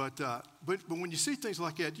 But when you see things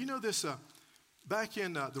like that, this back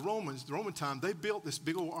in the Roman time, they built this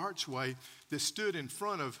big old archway that stood in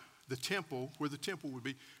front of the temple, where the temple would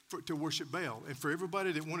be, to worship Baal. And for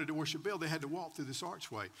everybody that wanted to worship Baal, they had to walk through this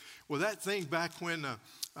archway. Well, that thing back when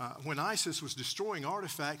ISIS was destroying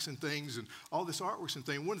artifacts and things and all this artworks and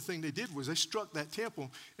things, one of the things they did was they struck that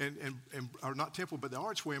temple or not temple, but the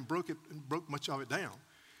archway, and broke much of it down.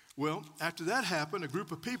 Well, after that happened, a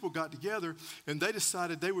group of people got together and they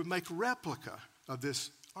decided they would make a replica of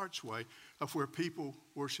this archway of where people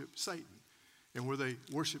worship Satan and where they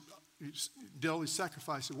did all these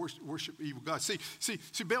sacrifices, worship evil gods.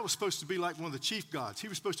 See, Baal was supposed to be like one of the chief gods. He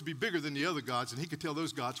was supposed to be bigger than the other gods, and he could tell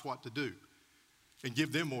those gods what to do and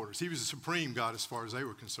give them orders. He was the supreme god as far as they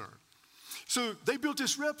were concerned. So they built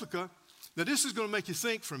this replica. Now, this is going to make you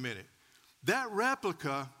think for a minute. That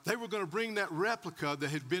replica, they were going to bring that replica that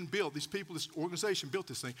had been built. These people, this organization built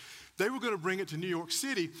this thing. They were going to bring it to New York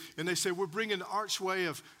City, and they said, we're bringing the archway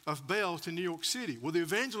of Baal to New York City. Well, the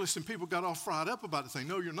evangelists and people got all fried up about the thing.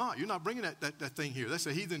 No, you're not. You're not bringing that thing here. That's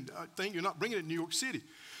a heathen thing. You're not bringing it to New York City.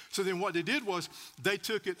 So then what they did was they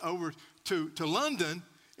took it over to London,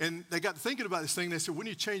 and they got thinking about this thing. They said, we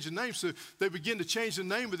need to change the name. So they began to change the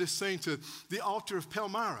name of this thing to the altar of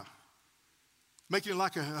Palmyra. making it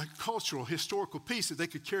like a cultural, historical piece that they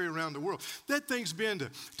could carry around the world. That thing's been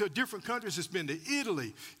to different countries. It's been to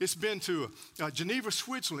Italy. It's been to Geneva,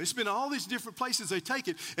 Switzerland. It's been to all these different places they take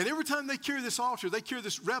it. And every time they carry this altar, they carry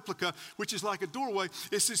this replica, which is like a doorway.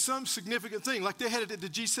 It's some significant thing, like they had it at the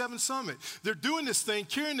G7 summit. They're doing this thing,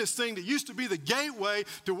 carrying this thing that used to be the gateway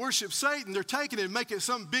to worship Satan. They're taking it and making it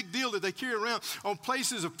some big deal that they carry around on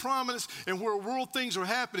places of prominence and where world things are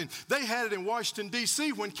happening. They had it in Washington,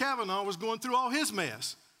 D.C. when Kavanaugh was going through all his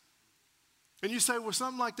mess. And you say, well,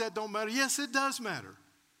 something like that don't matter. Yes, it does matter.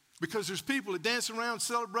 Because there's people that dance around,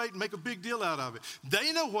 celebrate, and make a big deal out of it.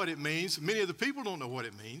 They know what it means. Many of the people don't know what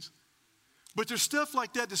it means. But there's stuff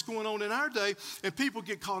like that that's going on in our day, and people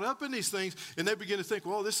get caught up in these things, and they begin to think,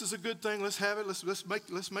 well, this is a good thing. Let's have it.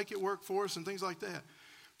 Let's make it work for us and things like that.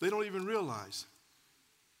 They don't even realize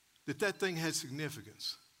that thing had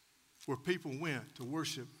significance where people went to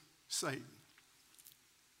worship Satan.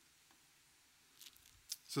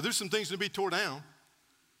 So there's some things to be torn down,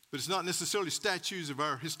 but it's not necessarily statues of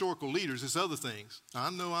our historical leaders. It's other things. Now, I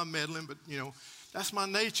know I'm meddling, but, that's my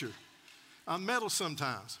nature. I meddle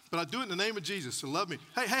sometimes, but I do it in the name of Jesus, so love me.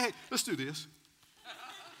 Hey, let's do this.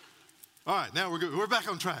 All right, now we're good. We're back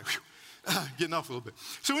on track. Getting off a little bit.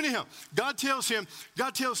 So anyhow, God tells him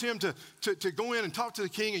to go in and talk to the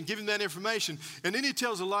king and give him that information. And then he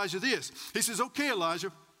tells Elijah this. He says, okay,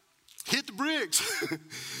 Elijah, hit the bricks.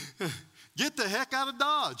 Get the heck out of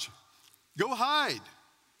Dodge. Go hide.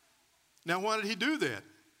 Now, why did he do that?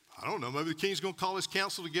 I don't know. Maybe the king's going to call his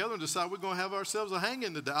council together and decide we're going to have ourselves a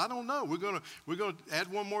hanging today. I don't know. We're going to add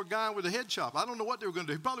one more guy with a head chop. I don't know what they were going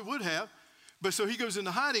to do. He probably would have. But so he goes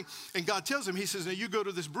into hiding, and God tells him, he says, now you go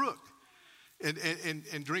to this brook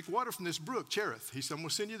and drink water from this brook, Cherith. He said, I'm going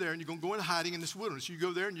to send you there, and you're going to go in hiding in this wilderness. You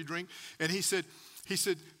go there and you drink. And he said, then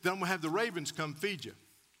I'm going to have the ravens come feed you.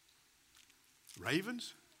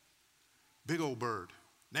 Ravens? Big old bird,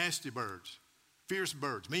 nasty birds, fierce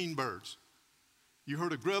birds, mean birds. You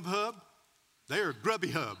heard of Grubhub? They're Grubby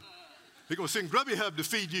Hub. They're going to send Grubby Hub to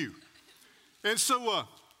feed you. And so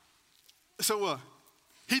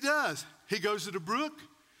he does. He goes to the brook,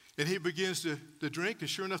 and he begins to drink, and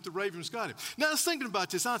sure enough, the ravens got him. Now, I was thinking about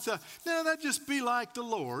this. I thought, now, that'd just be like the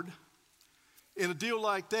Lord in a deal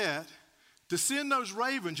like that, to send those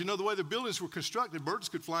ravens, the way the buildings were constructed, birds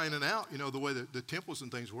could fly in and out, the way the temples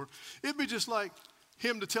and things were. It'd be just like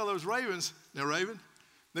him to tell those ravens, now, Raven,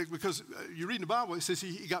 because you read in the Bible, it says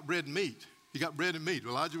he got bread and meat. He got bread and meat.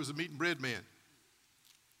 Elijah was a meat and bread man.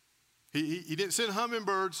 He didn't send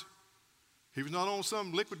hummingbirds. He was not on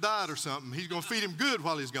some liquid diet or something. He's going to feed him good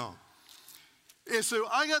while he's gone. And so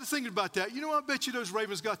I got to thinking about that. I bet you those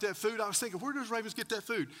ravens got that food. I was thinking, where do those ravens get that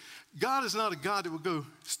food? God is not a God that would go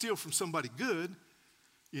steal from somebody good,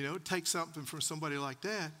 take something from somebody like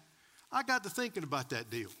that. I got to thinking about that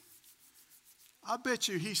deal. I bet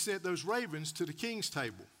you he sent those ravens to the king's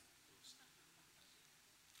table.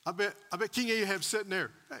 I bet King Ahab sitting there.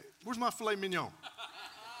 Hey, where's my filet mignon?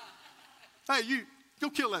 Hey, you go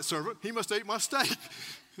kill that servant. He must have ate my steak.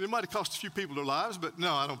 It might have cost a few people their lives, but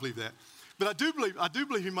no, I don't believe that. But I do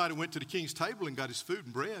believe he might have went to the king's table and got his food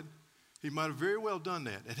and bread. He might have very well done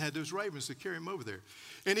that and had those ravens to carry him over there.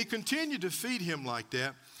 And he continued to feed him like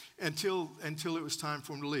that until it was time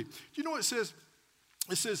for him to leave. Do you know what it says?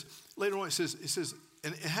 It says, later on, it says,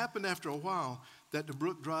 and it happened after a while that the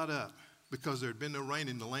brook dried up because there had been no rain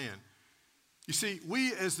in the land. You see,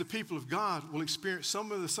 we as the people of God will experience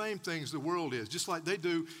some of the same things the world is, just like they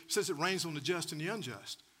do. It says it rains on the just and the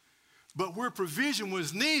unjust. But where provision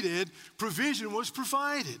was needed, provision was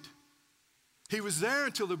provided. He was there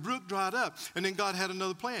until the brook dried up, and then God had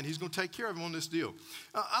another plan. He's going to take care of him on this deal.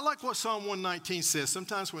 I like what Psalm 119 says.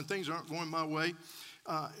 Sometimes when things aren't going my way,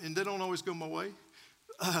 and they don't always go my way,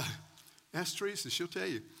 ask Teresa, she'll tell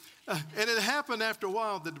you. And it happened after a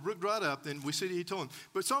while that the brook dried up, and we see that he told him.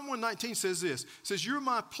 But Psalm 119 says this. It says, you're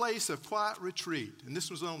my place of quiet retreat. And this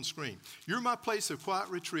was on the screen. You're my place of quiet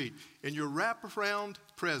retreat, and your wraparound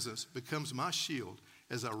presence becomes my shield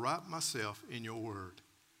as I wrap myself in your word.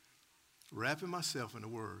 Wrapping myself in the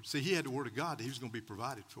word. See, he had the word of God that he was going to be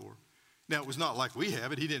provided for. Now, it was not like we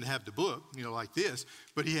have it. He didn't have the book, like this,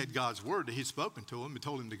 but he had God's word that he'd spoken to him and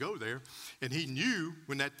told him to go there. And he knew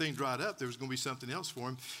when that thing dried up, there was going to be something else for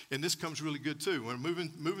him. And this comes really good, too. We're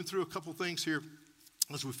moving through a couple things here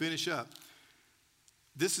as we finish up.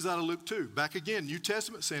 This is out of Luke 2. Back again, New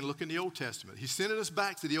Testament saying, look in the Old Testament. He's sending us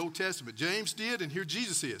back to the Old Testament. James did, and here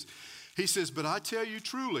Jesus is. He says, but I tell you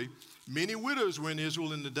truly, many widows were in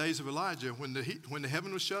Israel in the days of Elijah when the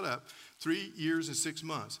heaven was shut up 3 years and 6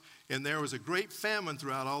 months. And there was a great famine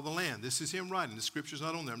throughout all the land. This is him writing. The scripture's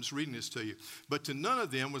not on there. I'm just reading this to you. But to none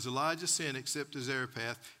of them was Elijah sent except to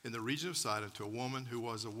Zarephath in the region of Sidon to a woman who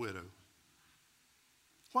was a widow.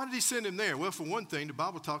 Why did he send him there? Well, for one thing, the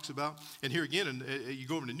Bible talks about, and here again, you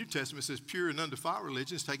go over to the New Testament, it says pure and undefiled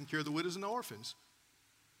religion is taking care of the widows and the orphans.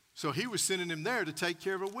 So he was sending him there to take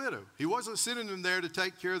care of a widow. He wasn't sending him there to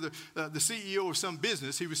take care of the CEO of some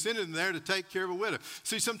business. He was sending him there to take care of a widow.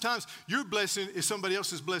 See, sometimes your blessing is somebody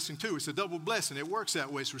else's blessing too. It's a double blessing. It works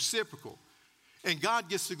that way. It's reciprocal. And God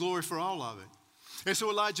gets the glory for all of it. And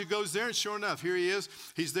so Elijah goes there, and sure enough, here he is.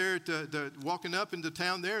 He's there walking up into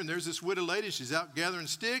town there, and there's this widow lady. She's out gathering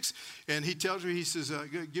sticks, and he tells her, he says,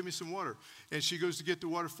 give me some water. And she goes to get the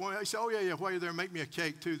water for him. He said, oh, yeah, while you're there, make me a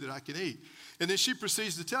cake, too, that I can eat. And then she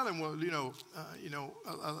proceeds to tell him, well,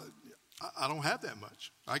 I don't have that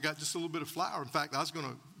much. I got just a little bit of flour. In fact, I was going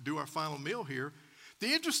to do our final meal here.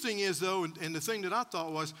 The interesting is, though, and the thing that I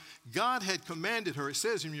thought was, God had commanded her. It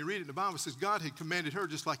says, when you read it in the Bible, it says God had commanded her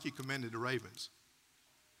just like he commanded the ravens.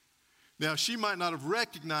 Now, she might not have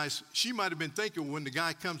recognized, she might have been thinking when the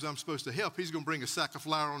guy comes I'm supposed to help, he's going to bring a sack of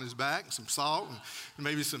flour on his back and some salt and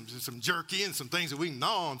maybe some jerky and some things that we can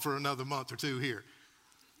gnaw on for another month or two here.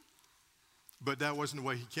 But that wasn't the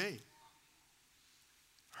way he came.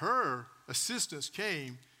 Her assistance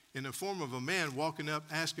came in the form of a man walking up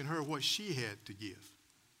asking her what she had to give.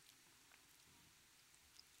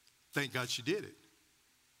 Thank God she did it.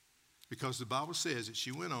 Because the Bible says that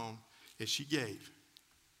she went on and she gave.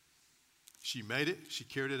 She made it. She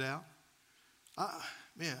carried it out. I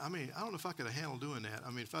don't know if I could have handled doing that. I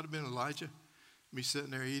mean, if I'd have been Elijah, me sitting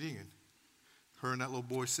there eating and her and that little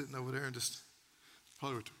boy sitting over there and just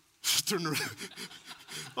probably would turn around.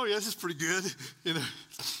 Oh, yeah, this is pretty good. You know,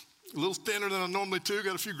 a little thinner than I normally do.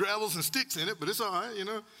 Got a few gravels and sticks in it, but it's all right, you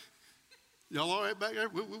know. Y'all all right back there?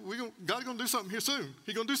 God's going to do something here soon.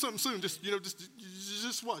 He's going to do something soon.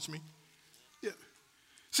 Just watch me. Yeah.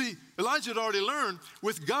 See, Elijah had already learned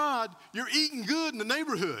with God, you're eating good in the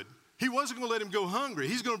neighborhood. He wasn't going to let him go hungry.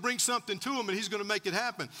 He's going to bring something to him, and he's going to make it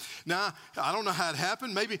happen. Now, I don't know how it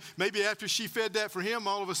happened. Maybe after she fed that for him,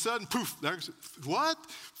 all of a sudden, poof, there's what?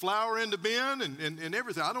 Flour in the bin and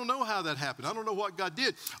everything. I don't know how that happened. I don't know what God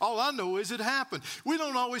did. All I know is it happened. We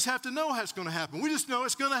don't always have to know how it's going to happen. We just know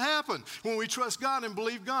it's going to happen when we trust God and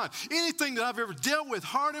believe God. Anything that I've ever dealt with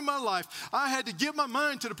hard in my life, I had to get my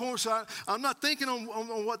mind to the point where I'm not thinking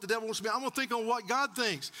on what the devil wants to be. I'm going to think on what God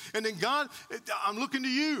thinks. And then God, I'm looking to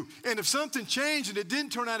you. And if something changed and it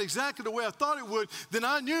didn't turn out exactly the way I thought it would, then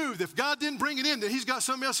I knew that if God didn't bring it in, that he's got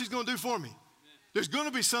something else he's going to do for me. Amen. There's going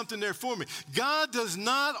to be something there for me. God does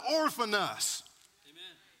not orphan us. Amen.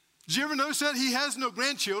 Did you ever notice that? He has no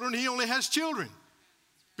grandchildren. He only has children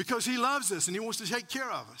because he loves us and he wants to take care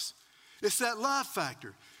of us. It's that love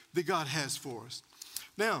factor that God has for us.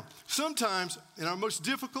 Now, sometimes in our most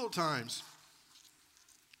difficult times,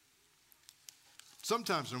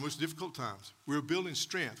 we're building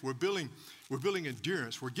strength. We're building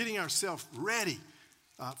endurance. We're getting ourselves ready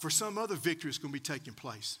for some other victory that's going to be taking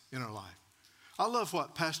place in our life. I love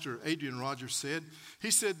what Pastor Adrian Rogers said. He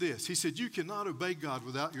said this. He said, you cannot obey God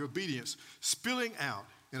without your obedience spilling out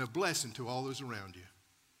in a blessing to all those around you.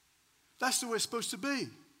 That's the way it's supposed to be.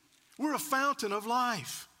 We're a fountain of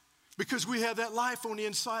life because we have that life on the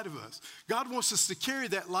inside of us. God wants us to carry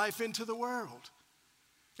that life into the world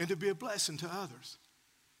and to be a blessing to others.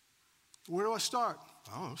 Where do I start?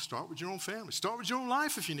 I don't know, start with your own family. Start with your own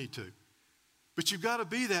life if you need to. But you've got to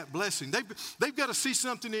be that blessing. They've got to see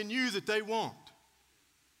something in you that they want.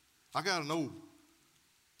 I got an old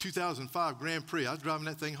 2005 Grand Prix. I was driving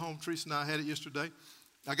that thing home. Teresa and I had it yesterday.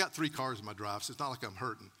 I got 3 cars in my drive, so it's not like I'm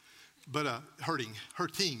hurting.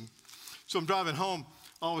 Hurting. So I'm driving home.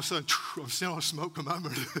 All of a sudden, I'm smelling smoke come out.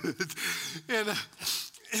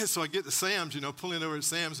 And so I get to Sam's, pull in over at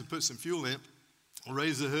Sam's and put some fuel in.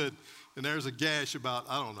 Raise the hood, and there's a gash about,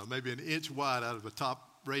 I don't know, maybe an inch wide out of the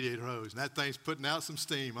top radiator hose. And that thing's putting out some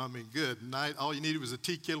steam. I mean, good night. All you needed was a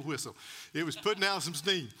tea kettle whistle. It was putting out some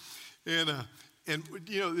steam. And there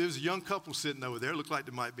was a young couple sitting over there. Looked like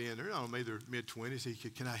they might be in there. I don't know, maybe they're mid-20s. He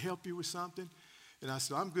said, can I help you with something? And I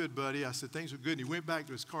said, I'm good, buddy. I said, things are good. And he went back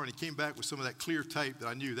to his car, and he came back with some of that clear tape that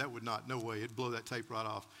I knew that would not, no way, it'd blow that tape right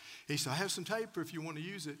off. He said, I have some tape if you want to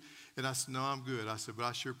use it. And I said, no, I'm good. I said, but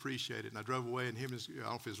I sure appreciate it. And I drove away, and I don't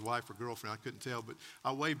know if his wife or girlfriend, I couldn't tell, but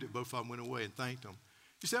I waved at both of them, went away and thanked them.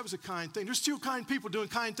 He said, that was a kind thing. There's still kind people doing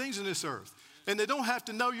kind things in this earth. And they don't have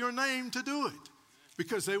to know your name to do it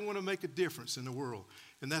because they want to make a difference in the world.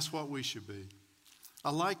 And that's what we should be.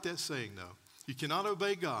 I like that saying, though. You cannot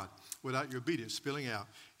obey God without your obedience spilling out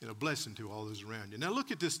in a blessing to all those around you. Now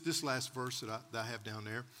look at this last verse that I have down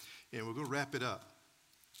there, and we're going to wrap it up.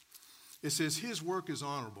 It says, his work is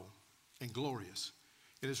honorable and glorious,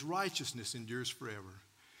 and his righteousness endures forever.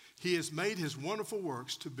 He has made his wonderful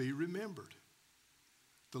works to be remembered.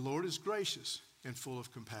 The Lord is gracious and full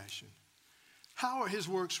of compassion. How are his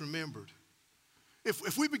works remembered?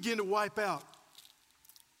 If we begin to wipe out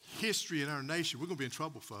history in our nation, we're going to be in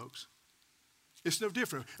trouble, folks. It's no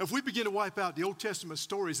different. If we begin to wipe out the Old Testament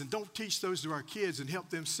stories and don't teach those to our kids and help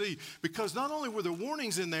them see, because not only were there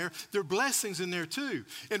warnings in there, there are blessings in there too.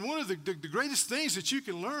 And one of the greatest things that you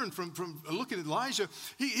can learn from looking at Elijah,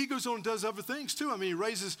 he goes on and does other things too. I mean, he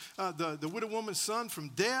raises the widow woman's son from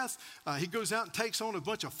death. He goes out and takes on a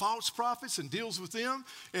bunch of false prophets and deals with them.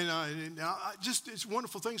 And just it's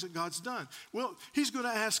wonderful things that God's done. Well, he's going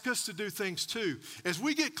to ask us to do things too. As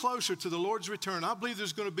we get closer to the Lord's return, I believe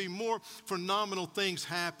there's going to be more phenomenal things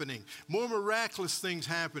happening, more miraculous things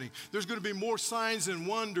happening. There's going to be more signs and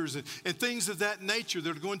wonders and things of that nature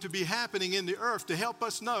that are going to be happening in the earth to help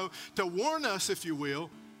us know, to warn us, if you will,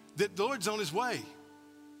 that the Lord's on his way.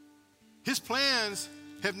 His plans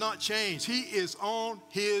have not changed. He is on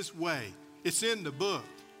his way. It's in the book.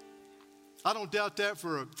 I don't doubt that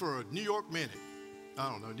for a New York minute. I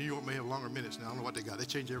don't know. New York may have longer minutes now. I don't know what they got. They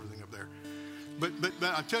change everything up there. But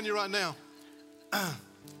I'm telling you right now,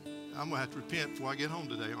 I'm going to have to repent before I get home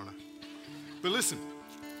today, aren't I? But listen,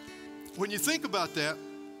 when you think about that,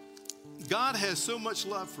 God has so much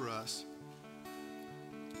love for us.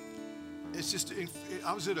 It's just,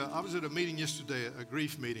 I was at a meeting yesterday, a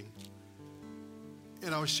grief meeting,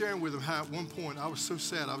 and I was sharing with them how at one point I was so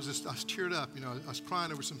sad. I was teared up. You know, I was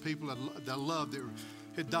crying over some people that I loved that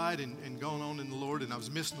had died and gone on in the Lord, and I was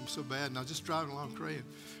missing them so bad, and I was just driving along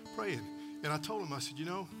praying. And I told him,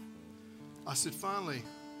 I said, finally,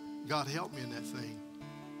 God helped me in that thing.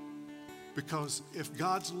 Because if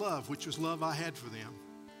God's love, which was love I had for them,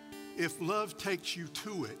 if love takes you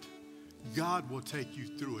to it, God will take you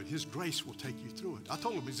through it. His grace will take you through it. I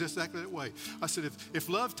told him it's exactly that way. I said, if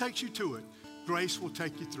love takes you to it, grace will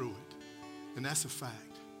take you through it. And that's a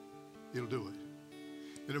fact. It'll do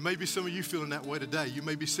it. And there may be some of you feeling that way today. You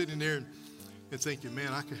may be sitting there and thinking,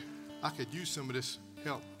 man, I could use some of this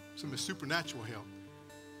help, some of this supernatural help.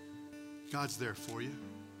 God's there for you.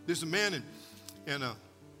 There's a man, and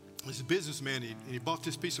he's a businessman, and he bought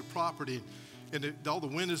this piece of property, and all the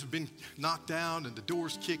windows have been knocked down, and the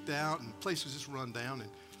doors kicked out, and the place was just run down.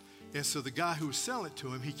 And so the guy who was selling it to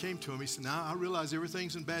him, he came to him. He said, now, I realize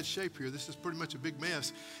everything's in bad shape here. This is pretty much a big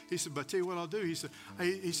mess. He said, but I tell you what I'll do. He said,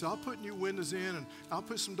 I'll put new windows in, and I'll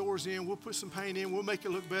put some doors in. We'll put some paint in. We'll make it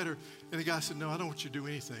look better. And the guy said, no, I don't want you to do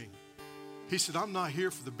anything. He said, I'm not here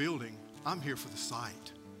for the building. I'm here for the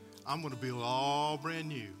site. I'm going to build all brand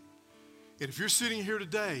new. And if you're sitting here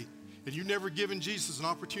today and you've never given Jesus an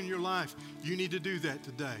opportunity in your life, you need to do that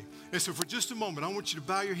today. And so for just a moment, I want you to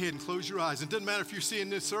bow your head and close your eyes. It doesn't matter if you're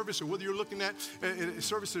seeing this service or whether you're looking at a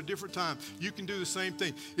service at a different time. You can do the same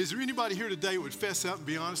thing. Is there anybody here today who would fess up and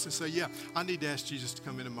be honest and say, yeah, I need to ask Jesus to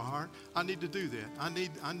come into my heart. I need to do that.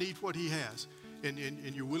 I need what he has. And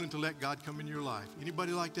you're willing to let God come into your life.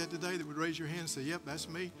 Anybody like that today that would raise your hand and say, yep, that's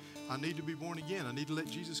me. I need to be born again. I need to let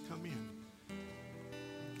Jesus come in.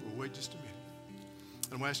 We'll wait just a minute.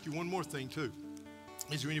 And I'm going to ask you one more thing too.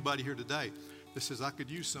 Is there anybody here today that says, I could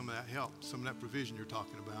use some of that help, some of that provision you're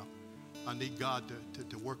talking about? I need God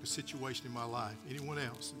to work a situation in my life. Anyone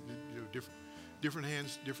else? You know, different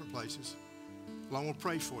hands, different places. Well, I want to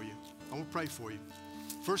pray for you. I want to pray for you.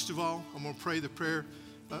 First of all, I'm going to pray the prayer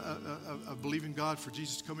of believing God for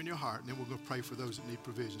Jesus to come in your heart, and then we're going to pray for those that need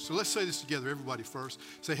provision. So let's say this together, everybody first.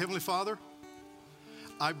 Say, Heavenly Father,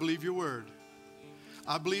 I believe your word.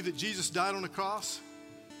 I believe that Jesus died on the cross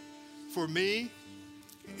for me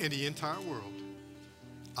and the entire world.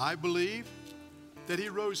 I believe that he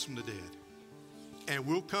rose from the dead and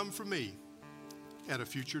will come for me at a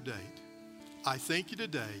future date. I thank you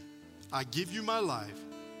today. I give you my life.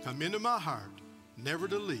 Come into my heart, never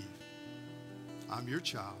to leave. I'm your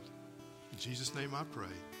child. In Jesus' name I pray.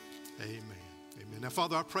 Amen. Amen. Now,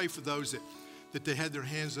 Father, I pray for those that they had their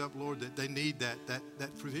hands up, Lord, that they need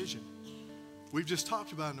that provision. We've just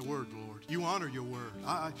talked about in the word, Lord. You honor your word.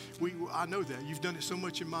 I know that. You've done it so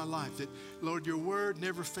much in my life that, Lord, your word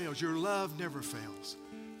never fails. Your love never fails.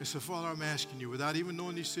 And so, Father, I'm asking you, without even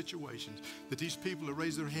knowing these situations, that these people that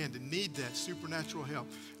raise their hand and need that supernatural help,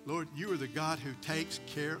 Lord, you are the God who takes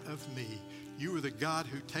care of me. You are the God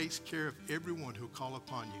who takes care of everyone who call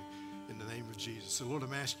upon you. in the name of Jesus. So, Lord,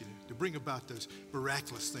 I'm asking you to bring about those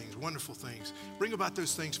miraculous things, wonderful things. Bring about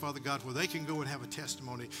those things, Father God, where they can go and have a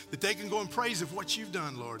testimony, that they can go and praise of what you've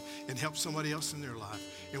done, Lord, and help somebody else in their life.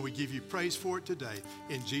 And we give you praise for it today.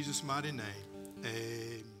 In Jesus' mighty name,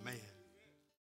 amen.